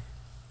that's cool.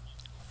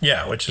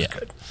 Yeah, which is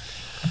good.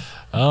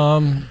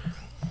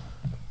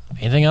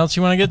 Anything else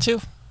you want to get to?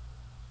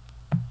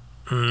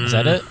 Is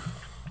that it?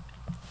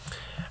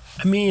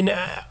 I mean,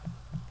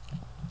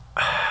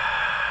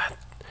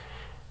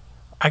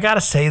 I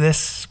gotta say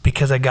this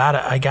because I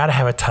gotta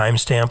have a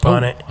timestamp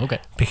on it. Okay.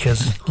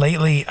 Because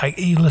lately,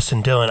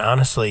 listen, Dylan.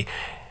 Honestly,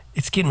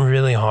 it's getting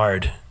really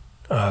hard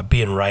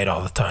being right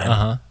all the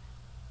time.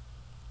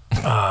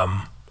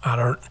 I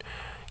don't.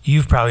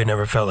 You've probably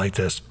never felt like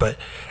this, but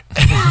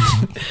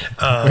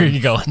where are you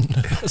going?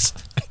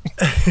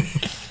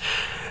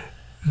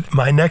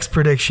 My next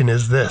prediction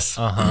is this.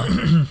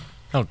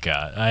 Oh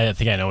God, I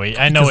think I know.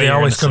 I know what they you're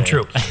always come say.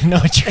 true. I know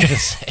what you're gonna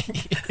say.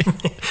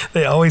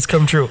 They always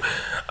come true.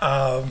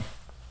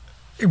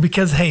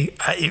 Because, hey,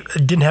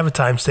 it didn't have a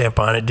timestamp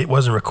on it. It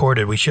wasn't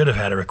recorded. We should have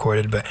had it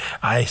recorded. But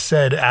I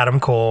said Adam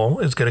Cole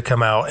is going to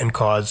come out and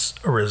cause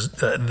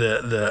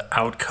the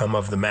outcome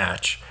of the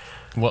match.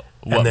 What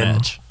and then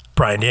match?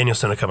 Bryan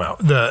Danielson to come out.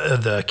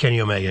 The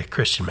Kenny Omega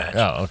Christian match.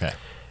 Oh, okay.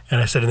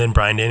 And I said, and then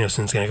Bryan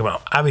Danielson's going to come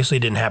out. Obviously,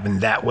 it didn't happen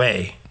that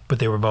way, but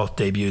they were both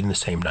debuted in the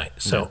same night.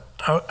 So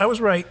I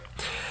was right.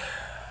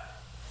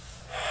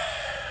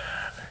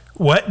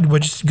 What?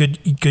 Which is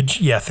good.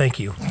 Yeah, thank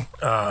you.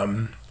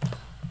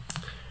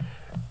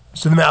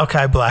 So the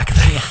Malachi Black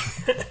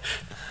thing.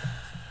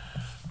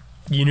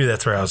 You knew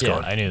that's where I was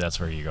going. I knew that's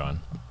where you're going.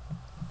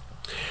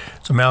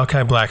 So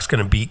Malachi Black's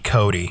going to beat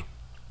Cody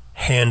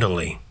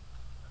handily.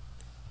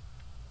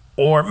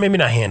 Or maybe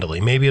not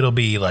handily. Maybe it'll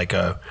be like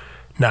a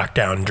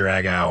knockdown,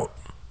 drag out,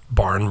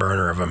 barn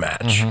burner of a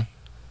match.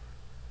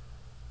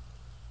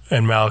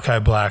 And Malachi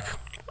Black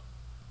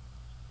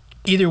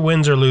either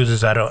wins or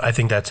loses. I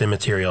think that's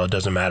immaterial. It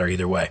doesn't matter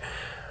either way.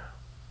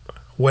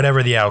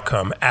 Whatever the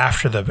outcome,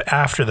 after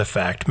the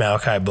fact,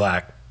 Malachi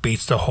Black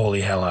beats the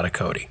holy hell out of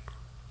Cody.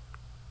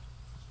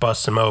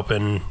 Busts him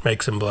open,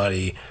 makes him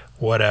bloody,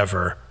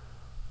 whatever.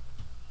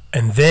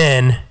 And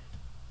then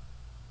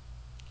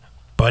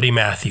Buddy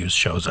Matthews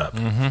shows up.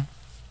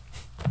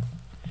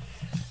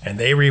 And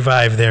they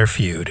revive their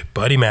feud.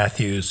 Buddy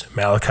Matthews,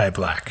 Malachi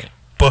Black.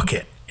 Book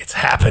it. It's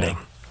happening.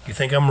 You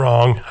think I'm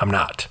wrong? I'm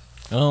not.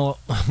 Oh,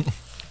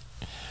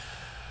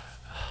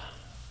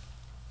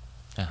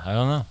 I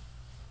don't know.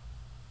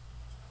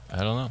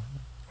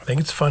 I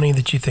think it's funny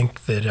that you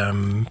think that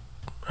I'm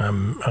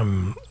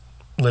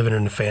living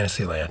in a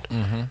fantasy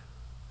land.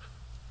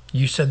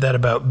 You said that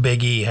about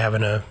Big E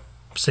having a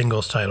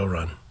singles title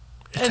run.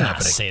 It's happening. I did not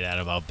happening. say that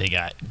about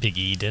Big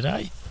E, did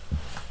I?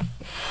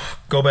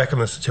 Go back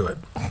and listen to it.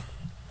 All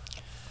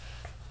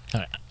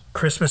right.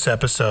 Christmas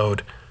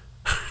episode,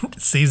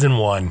 season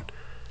 1.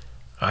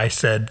 I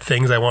said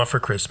things I want for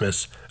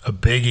Christmas: a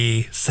Big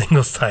E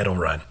singles title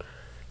run,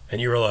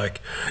 and you were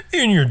like,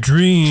 "In your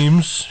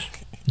dreams,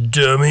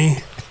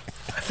 dummy."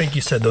 I think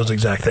you said those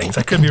exact things.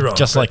 I could be wrong.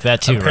 Just like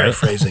that too, I'm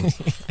paraphrasing.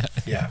 Right?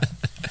 Yeah.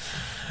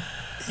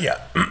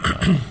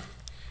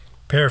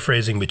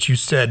 Paraphrasing, but you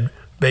said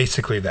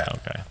basically that.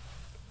 Okay.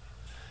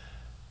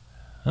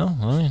 Oh,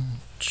 well,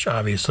 which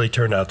obviously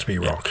turned out to be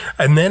wrong.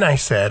 And then I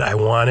said I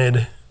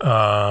wanted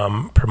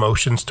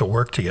promotions to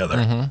work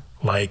together,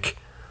 like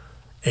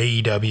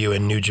AEW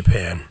and New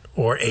Japan,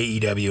 or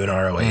AEW and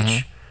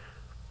ROH.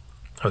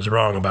 I was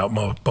wrong about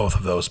both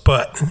of those,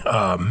 but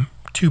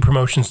 2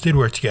 promotions did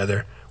work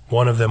together.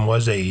 One of them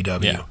was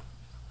AEW. Yeah.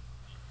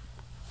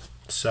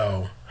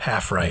 So,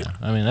 half right. Yeah.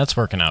 I mean, that's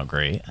working out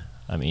great.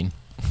 I mean...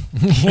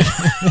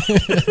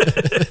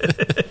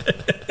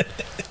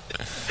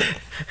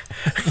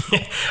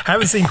 I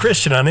haven't seen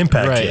Christian on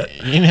Impact yet.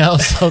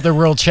 So the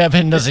world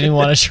champion doesn't even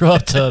want to show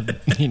up to,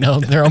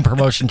 their own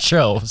promotion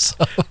show. So.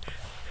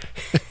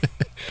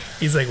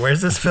 He's like,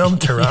 "Where's this film?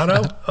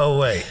 Toronto? Oh,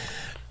 wait."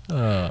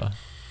 Yeah.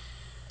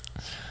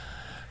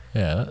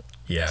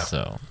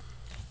 So.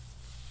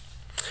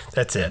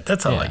 That's it.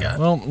 That's all I got.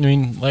 Well, I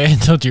mean, like I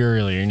told you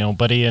earlier,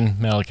 Buddy and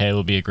Malachi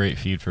will be a great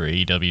feud for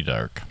AEW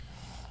Dark.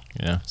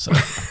 So.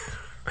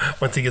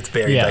 Once he gets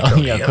buried by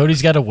Cody. Yeah,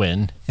 Cody's got to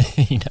win,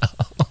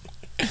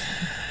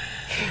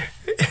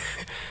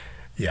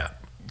 Yeah.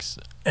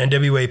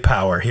 NWA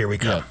Power, here we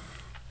come.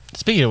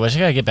 Speaking of which, I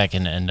gotta get back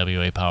into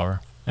NWA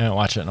Power. I haven't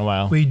watched it in a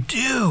while. We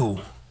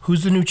do.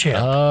 Who's the new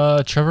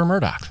champ? Trevor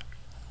Murdoch.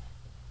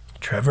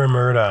 Trevor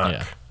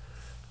Murdoch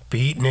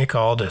beat Nick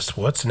Aldis.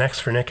 What's next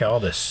for Nick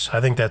Aldis? I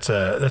think that's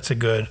a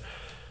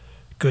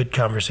good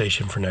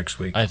conversation for next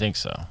week. I think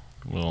so.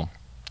 We'll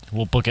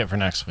book it for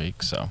next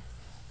week. So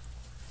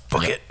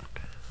book it.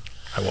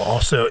 I will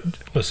also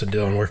listen,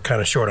 Dylan. We're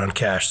kind of short on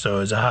cash, so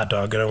is a hot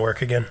dog gonna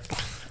work again?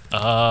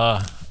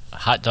 A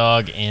hot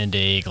dog and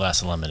a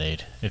glass of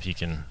lemonade, if you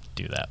can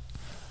do that.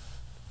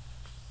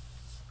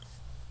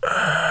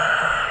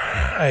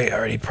 I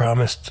already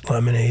promised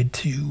lemonade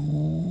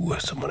to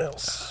someone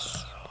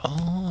else.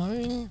 Oh, I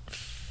mean,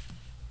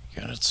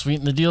 you gotta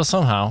sweeten the deal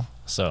somehow.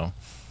 So,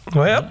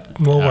 well,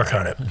 we'll work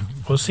on it.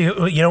 We'll see.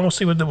 We'll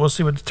see what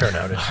the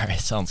turnout is. All right,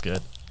 sounds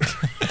good.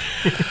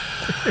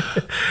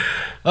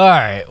 All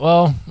right.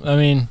 Well, I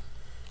mean,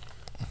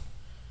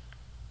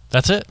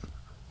 that's it.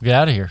 Get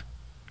out of here.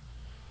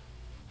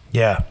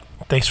 Yeah.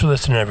 Thanks for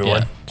listening,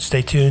 everyone. Yeah.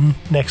 Stay tuned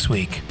next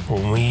week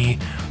when we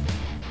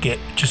get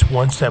just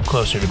one step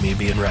closer to me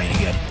being right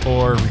again.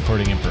 Or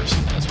recording in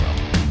person as well.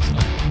 So.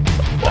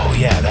 Oh,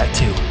 yeah, that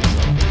too.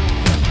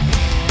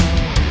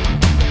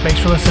 Thanks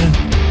for listening.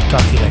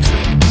 Talk to you next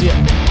week. See ya.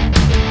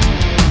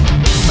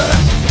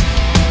 Bye.